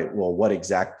specify, well, what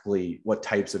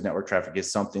types of network traffic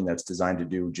is something that's designed to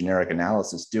do generic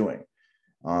analysis doing.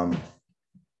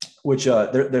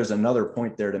 There's another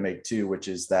point there to make too, which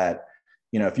is that,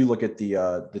 if you look at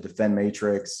the defend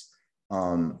matrix,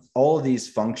 all of these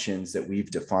functions that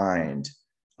we've defined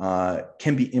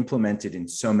can be implemented in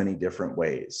so many different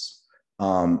ways.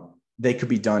 They could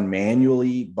be done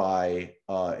manually by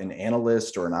an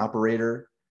analyst or an operator,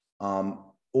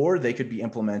 or they could be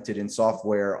implemented in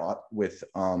software with,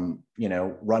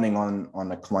 running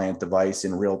on a client device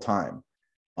in real time.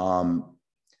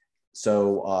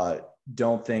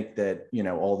 Don't think that,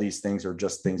 all these things are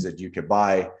just things that you could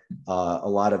buy. A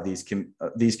lot of these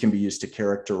can be used to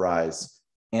characterize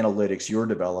analytics you're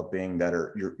developing that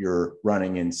you're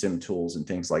running in sim tools and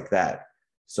things like that.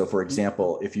 So for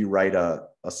example, if you write a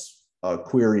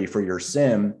query for your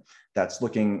sim that's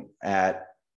looking at,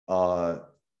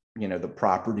 the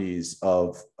properties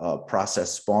of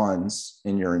process spawns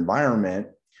in your environment,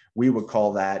 we would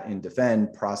call that in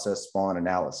defend process spawn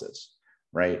analysis,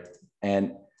 right?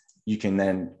 And you can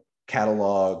then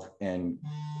catalog and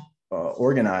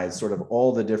organize sort of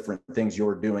all the different things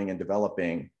you're doing and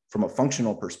developing from a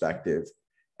functional perspective.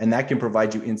 And that can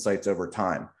provide you insights over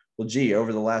time. Well, gee,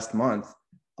 over the last month,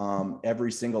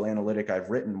 every single analytic I've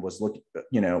written was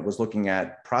looking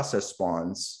at process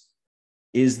spawns.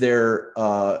 Is there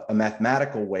a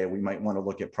mathematical way we might want to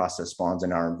look at process spawns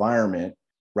in our environment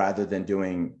rather than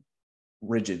doing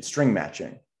rigid string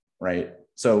matching, right?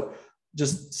 So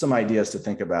just some ideas to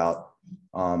think about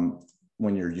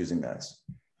when you're using this.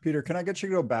 Peter, can I get you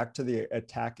to go back to the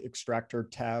attack extractor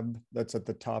tab that's at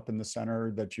the top in the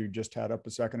center that you just had up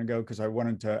a second ago? Because I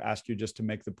wanted to ask you just to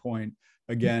make the point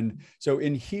again. So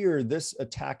in here, this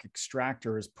attack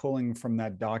extractor is pulling from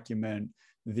that document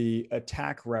the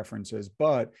attack references,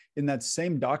 but in that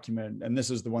same document, and this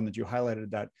is the one that you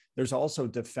highlighted, that there's also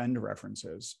defend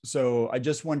references. So I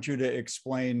just want you to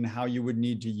explain how you would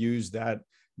need to use that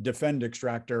defend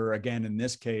extractor again in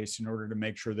this case in order to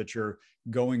make sure that you're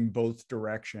going both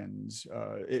directions.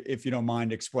 If you don't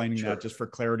mind explaining Sure. that just for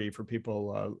clarity for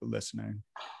people listening.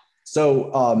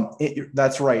 So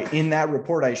that's right. In that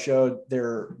report I showed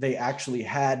there, they actually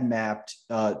had mapped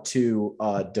to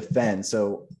defend.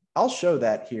 So I'll show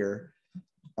that here.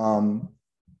 And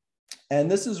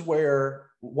this is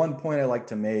where one point I like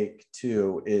to make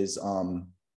too is,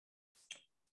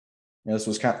 this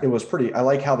was it was pretty, I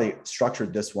like how they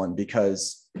structured this one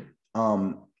because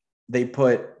they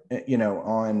put,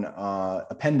 on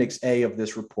Appendix A of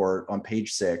this report on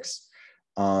page 6,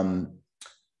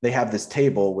 they have this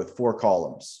table with 4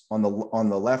 columns. On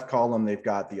the left column, they've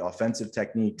got the offensive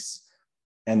techniques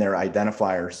and their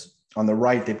identifiers. On the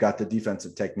right, they've got the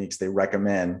defensive techniques they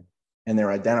recommend and their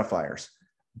identifiers.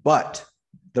 But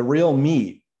the real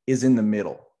meat is in the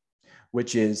middle,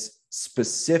 which is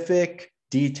specific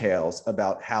details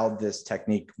about how this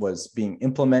technique was being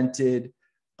implemented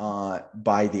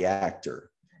by the actor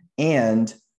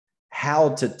and how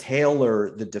to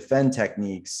tailor the defend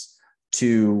techniques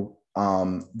to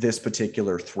this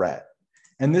particular threat.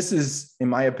 And this is, in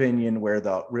my opinion, where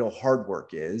the real hard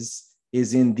work is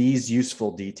in these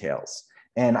useful details.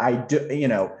 And I'm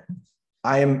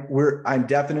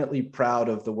definitely proud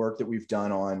of the work that we've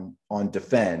done on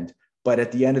defend, but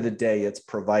at the end of the day, it's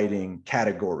providing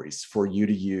categories for you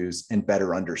to use and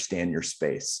better understand your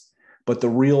space. But the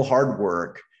real hard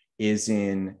work is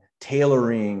in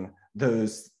tailoring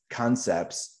those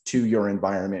concepts to your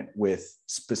environment with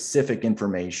specific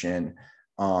information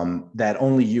that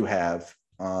only you have,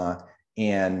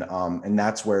 and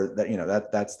that's where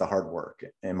that's the hard work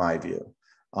in my view.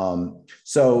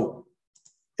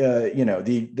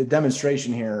 The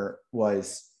demonstration here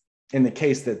was in the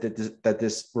case that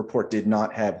this report did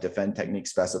not have defend technique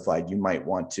specified. You might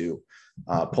want to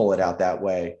pull it out that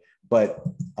way. But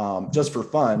just for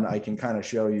fun, I can kind of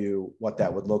show you what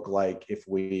that would look like if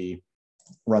we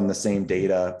run the same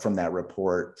data from that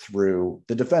report through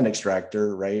the defend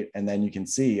extractor, right? And then you can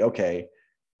see, okay,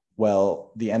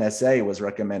 well, the NSA was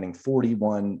recommending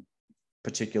 41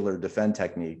 particular defend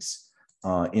techniques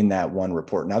in that one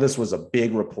report. Now, this was a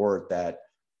big report that,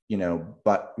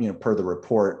 per the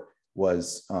report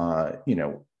was,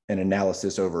 an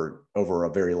analysis over a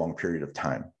very long period of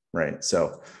time, right?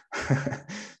 So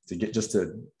just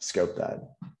to scope that.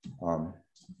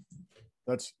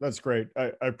 That's great.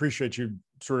 I appreciate you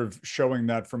sort of showing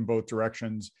that from both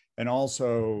directions, and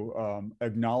also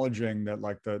acknowledging that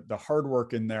like the hard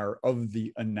work in there of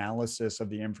the analysis of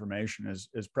the information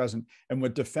is present. And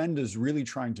what defend is really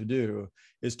trying to do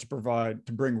is to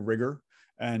bring rigor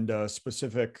and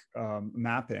specific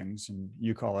mappings, and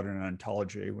you call it an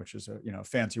ontology, which is a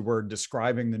fancy word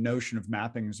describing the notion of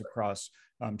mappings across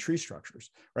tree structures,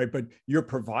 right? But you're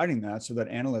providing that so that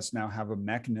analysts now have a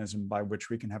mechanism by which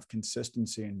we can have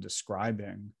consistency in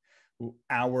describing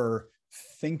our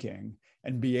thinking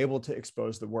and be able to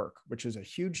expose the work, which is a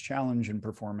huge challenge in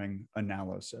performing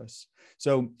analysis.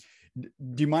 So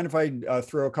do you mind if I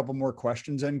throw a couple more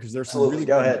questions in? Because there's some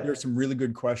really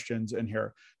good questions in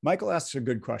here. Michael asks a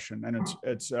good question, and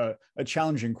it's a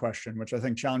challenging question, which I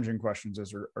think challenging questions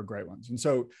are great ones. And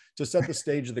so to set the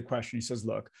stage of the question, he says,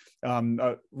 look,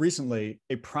 recently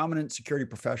a prominent security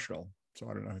professional, so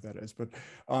I don't know who that is, but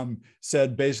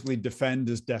said basically defend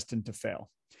is destined to fail.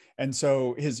 And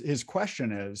so his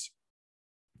question is,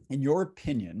 in your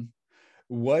opinion,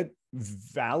 what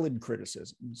valid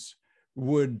criticisms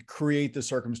would create the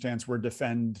circumstance where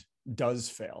defend does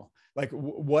fail? Like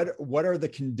what are the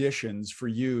conditions for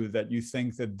you that you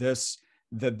think that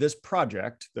this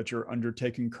project that you're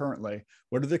undertaking currently,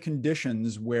 what are the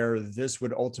conditions where this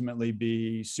would ultimately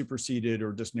be superseded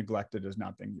or just neglected as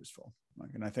not being useful?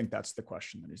 And I think that's the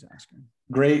question that he's asking.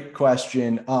 Great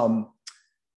question.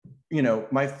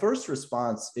 My first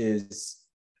response is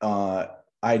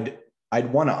I'd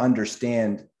want to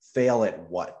understand fail at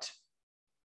what,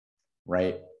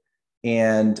 right?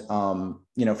 And from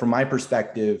my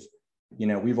perspective,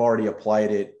 we've already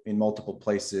applied it in multiple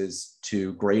places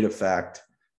to great effect.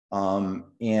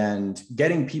 And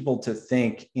getting people to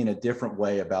think in a different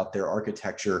way about their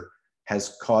architecture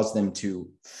has caused them to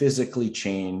physically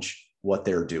change what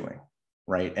they're doing,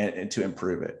 right? And to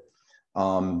improve it.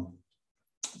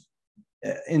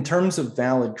 In terms of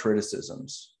valid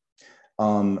criticisms,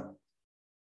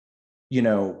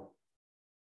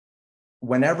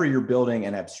 whenever you're building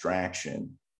an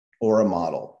abstraction or a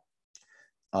model,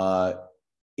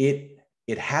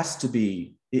 it has to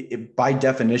be, by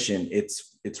definition,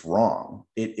 it's wrong.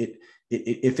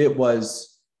 If it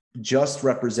was just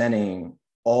representing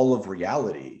all of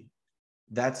reality,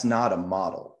 that's not a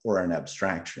model or an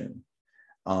abstraction.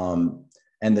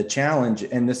 And the challenge,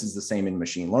 and this is the same in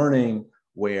machine learning,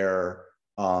 where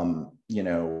if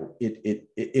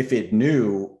it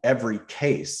knew every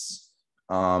case,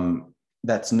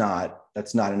 that's not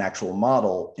an actual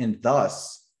model, and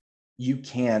thus you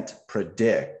can't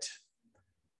predict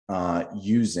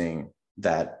using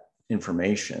that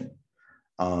information.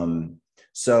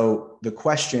 So the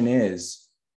question is,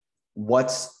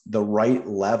 what's the right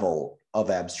level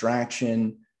of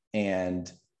abstraction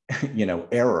and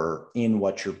error in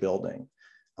what you're building?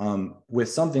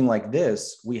 With something like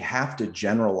this, we have to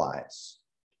generalize.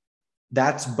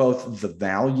 That's both the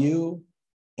value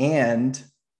and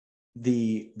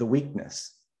the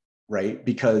weakness, right?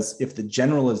 Because if the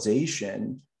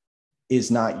generalization is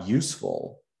not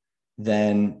useful,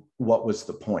 then what was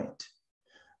the point?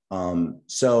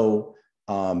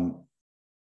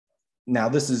 Now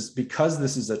this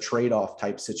is a trade-off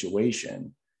type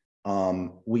situation.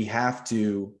 We have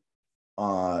to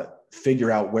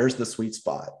figure out where's the sweet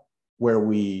spot where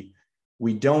we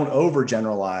don't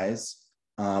overgeneralize,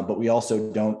 but we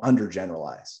also don't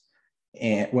undergeneralize,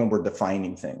 and when we're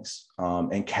defining things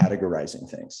and categorizing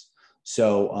things.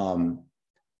 So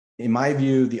in my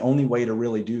view, the only way to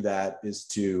really do that is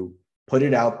to put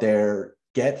it out there,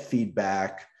 get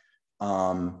feedback.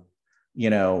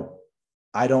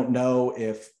 I don't know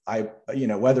if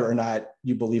whether or not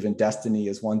you believe in destiny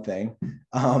is one thing.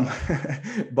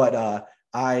 But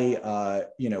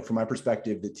from my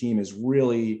perspective, the team is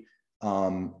really,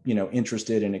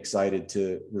 interested and excited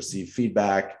to receive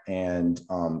feedback and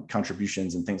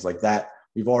contributions and things like that.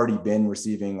 We've already been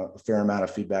receiving a fair amount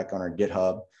of feedback on our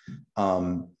GitHub.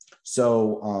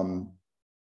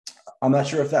 I'm not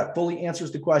sure if that fully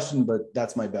answers the question, but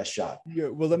that's my best shot. Yeah,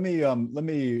 well, let me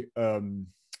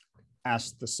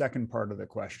ask the second part of the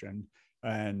question.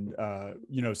 And,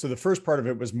 so the first part of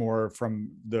it was more from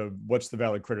what's the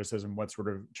valid criticism, what sort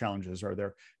of challenges are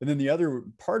there? And then the other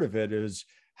part of it is,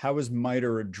 how is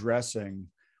MITRE addressing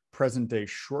present day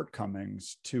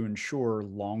shortcomings to ensure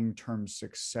long-term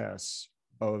success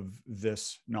of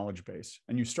this knowledge base?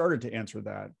 And you started to answer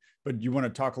that, but you want to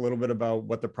talk a little bit about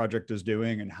what the project is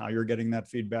doing and how you're getting that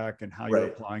feedback and how you're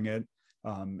applying it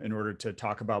in order to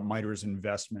talk about MITRE's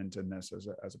investment in this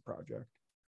as a project.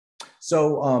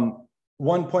 So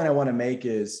one point I want to make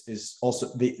is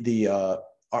also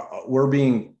we're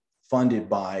being funded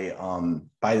by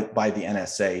the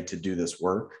NSA to do this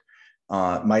work.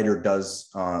 MITRE does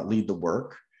lead the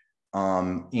work,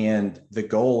 and the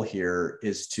goal here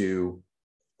is to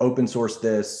open source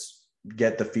this,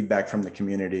 get the feedback from the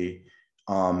community,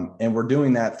 and we're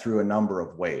doing that through a number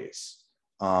of ways.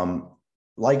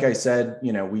 Like I said,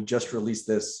 we just released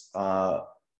this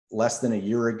less than a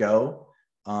year ago.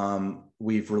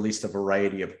 We've released a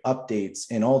variety of updates,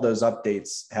 and all those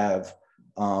updates have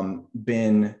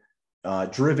been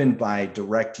driven by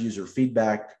direct user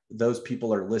feedback. Those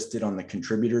people are listed on the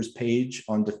contributors page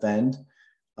on Defend.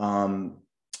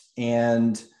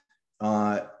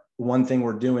 One thing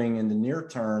we're doing in the near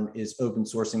term is open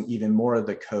sourcing even more of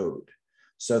the code.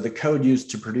 So the code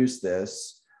used to produce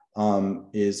this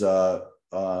is an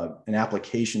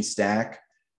application stack.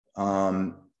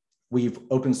 We've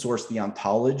open sourced the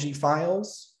ontology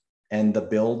files and the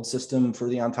build system for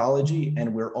the ontology,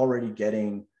 and we're already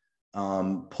getting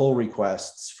pull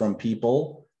requests from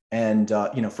people and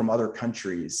from other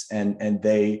countries, and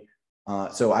they.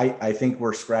 So I think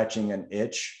we're scratching an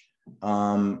itch.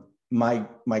 My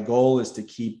goal is to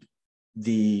keep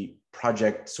the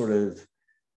project sort of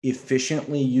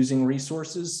efficiently using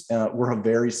resources. We're a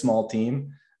very small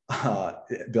team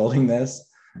building this.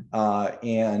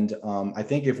 I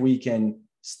think if we can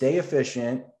stay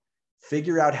efficient,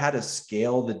 figure out how to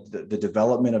scale the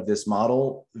development of this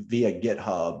model via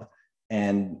GitHub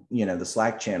and the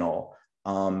Slack channel,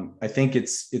 I think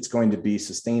it's going to be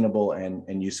sustainable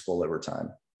and useful over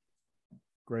time.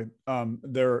 Great.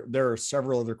 There are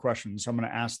several other questions, so I'm going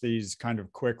to ask these kind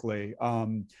of quickly.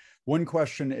 One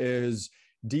question is,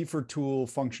 DFER tool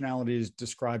functionality is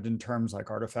described in terms like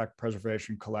artifact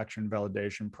preservation, collection,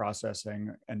 validation,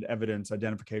 processing, and evidence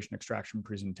identification, extraction,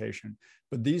 presentation.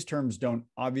 But these terms don't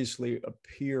obviously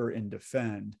appear in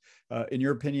DEFEND. In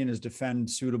your opinion, is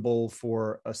DEFEND suitable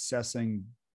for assessing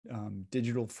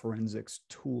digital forensics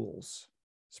tools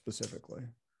specifically?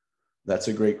 That's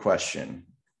a great question.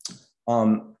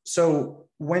 So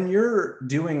when you're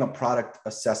doing a product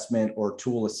assessment or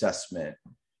tool assessment,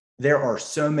 there are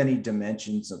so many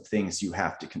dimensions of things you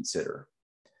have to consider.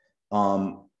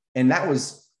 And that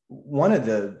was one of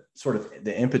the sort of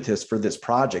the impetus for this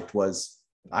project. Was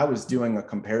I was doing a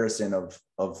comparison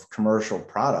of commercial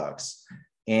products,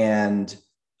 and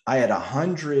I had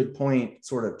 100-point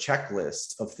sort of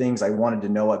checklist of things I wanted to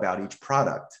know about each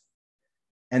product.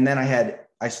 And then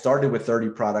I started with 30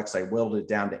 products, I whittled it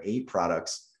down to 8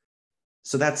 products.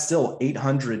 So that's still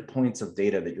 800 points of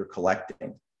data that you're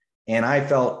collecting. And I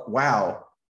felt, wow,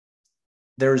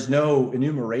 there's no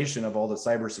enumeration of all the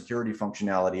cybersecurity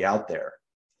functionality out there.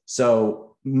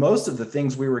 So most of the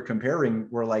things we were comparing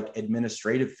were like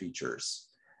administrative features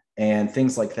and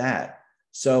things like that.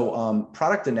 So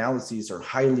product analyses are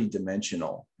highly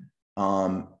dimensional,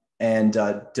 and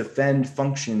DEFEND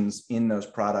functions in those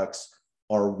products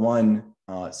are one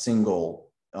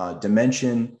single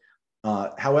dimension.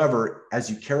 However, as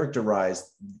you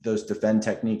characterize those DEFEND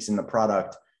techniques in the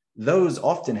product, those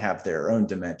often have their own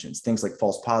dimensions, things like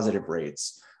false positive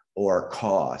rates or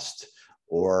cost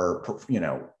or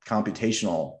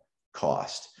computational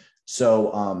cost.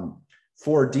 So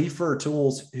for DFER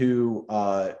tools who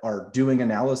are doing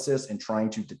analysis and trying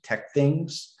to detect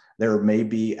things, there may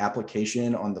be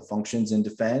application on the functions in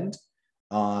DEFEND.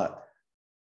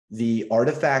 The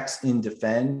artifacts in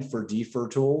DEFEND for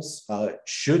DFER tools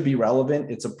should be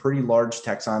relevant. It's a pretty large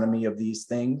taxonomy of these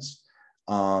things.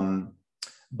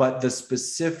 But the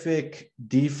specific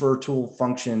DFER tool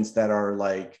functions that are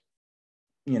like,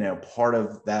 part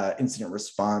of the incident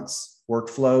response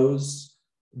workflows,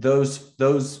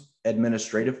 those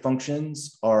administrative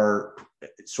functions are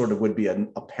sort of would be a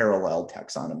parallel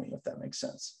taxonomy, if that makes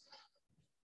sense.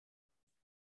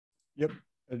 Yep.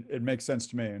 It makes sense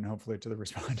to me, and hopefully to the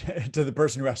respondent, to the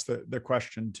person who asked the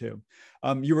question too.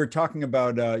 You were talking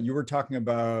about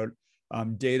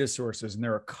data sources, and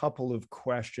there are a couple of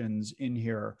questions in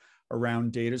here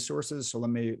around data sources. So let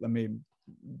me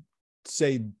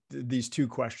say these 2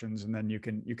 questions, and then you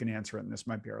can answer it. And this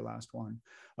might be our last one.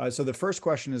 So the first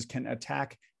question is: can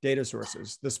attack data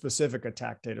sources, the specific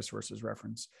attack data sources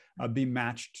reference, be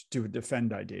matched to a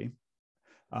DEFEND ID?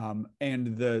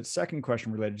 And the second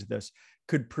question related to this: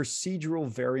 could procedural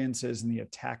variances in the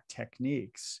attack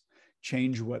techniques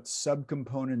change what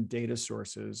subcomponent data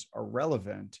sources are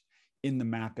relevant in the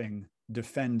mapping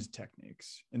DEFEND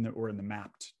techniques, in the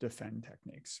mapped DEFEND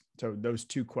techniques? So those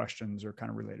 2 questions are kind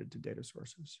of related to data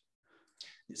sources.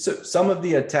 So some of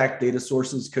the attack data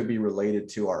sources could be related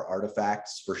to our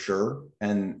artifacts for sure,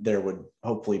 and there would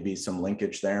hopefully be some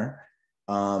linkage there.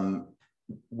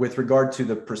 With regard to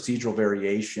the procedural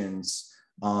variations,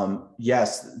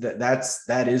 yes,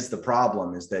 that is the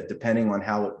problem, is that depending on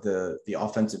how the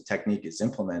offensive technique is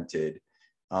implemented,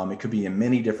 it could be in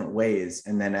many different ways.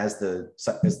 And then as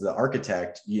the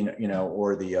architect,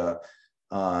 or the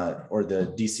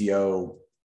DCO,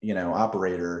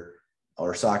 operator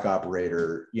or SOC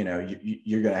operator,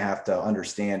 you're going to have to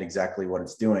understand exactly what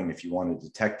it's doing if you want to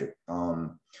detect it.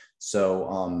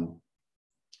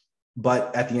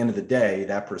 But at the end of the day,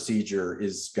 that procedure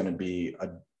is going to be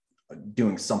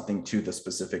doing something to the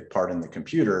specific part in the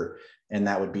computer, and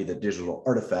that would be the digital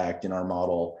artifact in our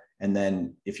model. And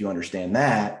then if you understand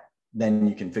that, then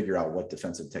you can figure out what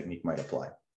defensive technique might apply.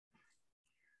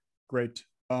 Great.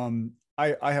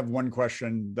 I have one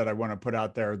question that I want to put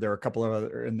out there. There are a couple of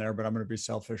other in there, but I'm going to be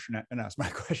selfish and ask my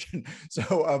question.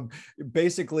 So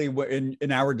basically,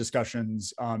 in our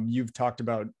discussions, you've talked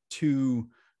about 2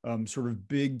 sort of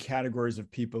big categories of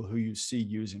people who you see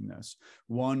using this.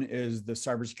 One is the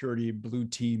cybersecurity blue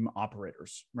team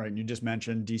operators, right? And you just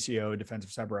mentioned DCO,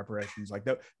 defensive cyber operations, like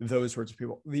those sorts of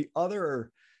people. The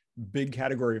other big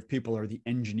category of people are the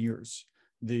engineers,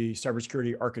 the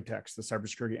cybersecurity architects, the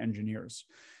cybersecurity engineers.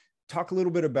 Talk a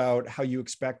little bit about how you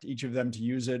expect each of them to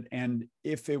use it, and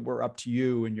if it were up to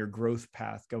you in your growth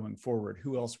path going forward,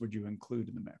 who else would you include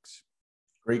in the mix?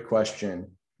 Great question.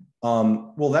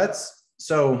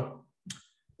 So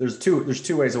there's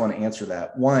two ways I want to answer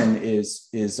that. One is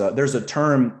there's a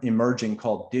term emerging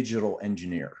called digital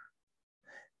engineer,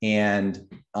 and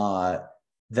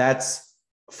that's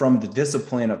from the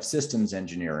discipline of systems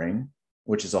engineering,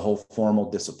 which is a whole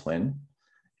formal discipline.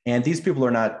 And these people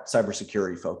are not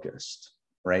cybersecurity focused,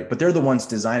 right? But they're the ones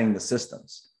designing the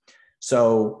systems.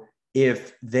 So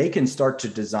if they can start to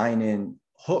design in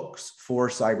hooks for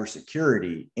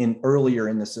cybersecurity earlier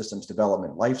in the system's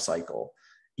development lifecycle,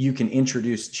 you can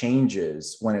introduce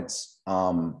changes when it's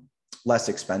less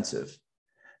expensive.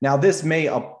 Now, this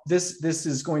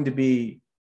is going to be,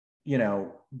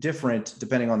 different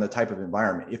depending on the type of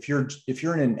environment. If you're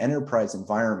in an enterprise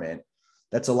environment,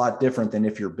 that's a lot different than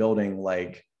if you're building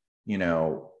like,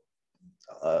 like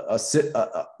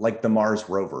the Mars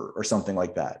rover or something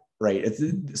like that, right?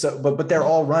 But they're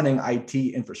all running IT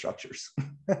infrastructures.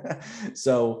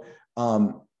 So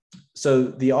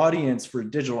the audience for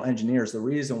digital engineers, the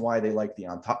reason why they like the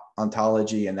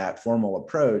ontology and that formal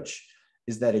approach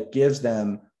is that it gives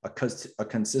them a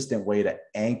consistent way to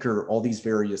anchor all these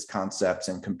various concepts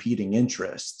and competing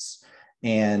interests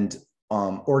and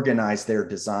organize their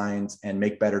designs and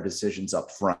make better decisions up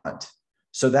front.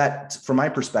 So that, from my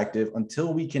perspective,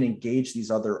 until we can engage these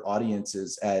other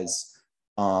audiences as,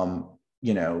 as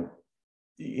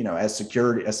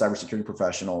cybersecurity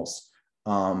professionals,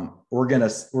 we're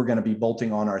gonna be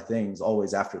bolting on our things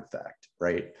always after the fact,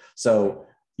 right? So,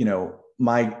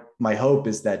 my hope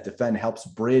is that Defend helps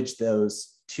bridge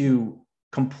those two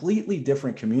completely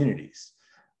different communities,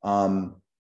 and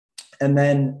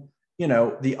then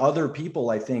the other people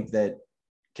I think that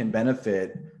can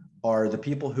benefit are the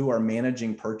people who are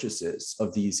managing purchases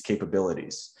of these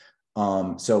capabilities.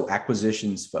 So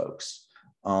acquisitions folks,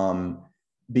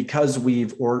 because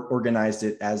we've organized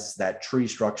it as that tree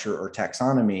structure or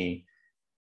taxonomy,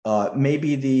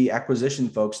 maybe the acquisition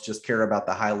folks just care about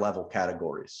the high level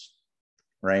categories,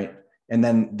 right? And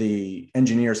then the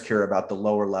engineers care about the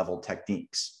lower level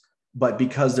techniques. But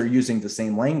because they're using the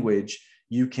same language,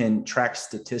 you can track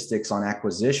statistics on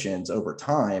acquisitions over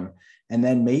time, and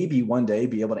then maybe one day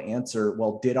be able to answer,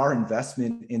 well, did our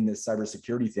investment in this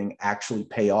cybersecurity thing actually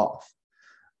pay off?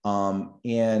 I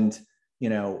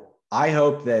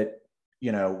hope that,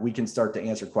 we can start to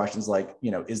answer questions like,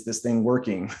 is this thing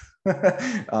working?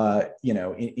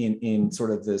 In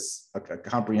sort of this a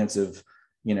comprehensive,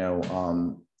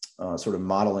 sort of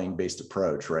modeling based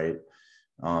approach, right?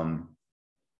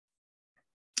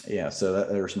 So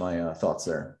there's my thoughts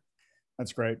there.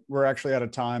 That's great. We're actually out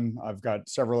of time. I've got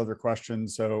several other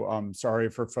questions, so I'm sorry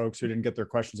for folks who didn't get their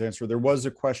questions answered. There was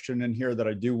a question in here that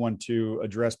I do want to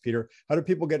address, Peter. How do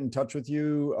people get in touch with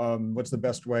you? What's the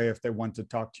best way if they want to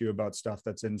talk to you about stuff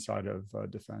that's inside of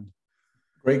Defend?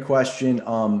 Great question.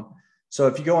 So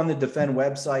if you go on the Defend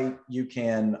website, you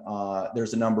can,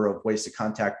 there's a number of ways to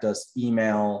contact us.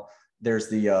 Email, there's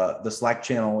the Slack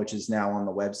channel, which is now on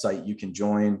the website, you can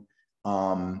join.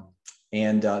 And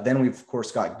then we've of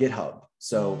course got GitHub.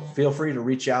 So feel free to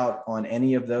reach out on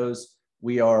any of those.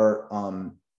 We are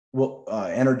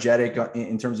energetic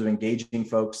in terms of engaging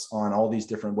folks on all these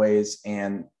different ways.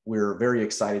 And we're very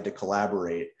excited to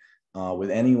collaborate with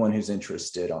anyone who's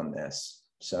interested on this.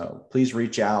 So please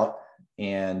reach out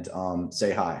and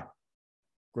say hi.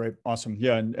 Great. Awesome.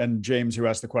 Yeah. And James, who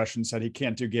asked the question, said he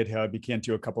can't do GitHub. He can't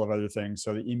do a couple of other things.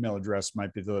 So the email address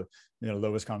might be the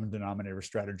lowest common denominator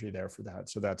strategy there for that.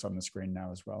 So that's on the screen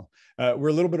now as well. We're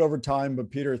a little bit over time, but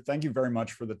Peter, thank you very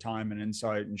much for the time and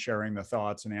insight and sharing the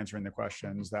thoughts and answering the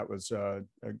questions. That was a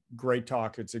great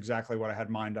talk. It's exactly what I had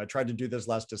in mind. I tried to do this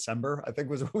last December, I think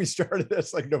was when we started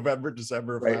this, like November,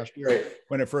 December of last year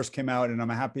when it first came out. And I'm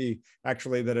happy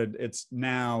actually that it's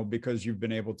now because you've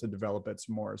been able to develop it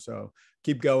some more. So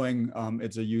keep going.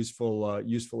 It's a useful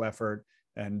effort.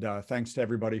 And thanks to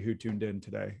everybody who tuned in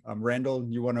today. Randall,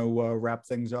 you want to wrap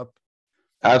things up?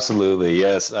 Absolutely,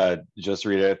 yes. Just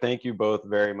read it. Thank you both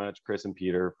very much, Chris and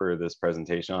Peter, for this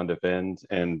presentation on Defend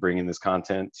and bringing this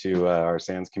content to our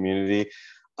SANS community.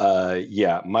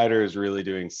 MITRE is really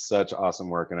doing such awesome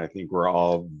work, and I think we're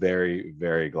all very,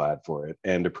 very glad for it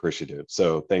and appreciative.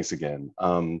 So thanks again.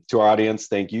 To our audience,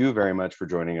 thank you very much for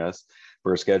joining us.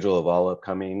 For a schedule of all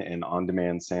upcoming and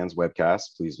on-demand SANS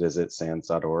webcasts, please visit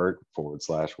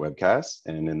sans.org/webcasts.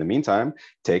 And in the meantime,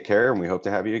 take care, and we hope to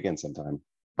have you again sometime.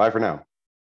 Bye for now.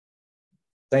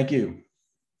 Thank you.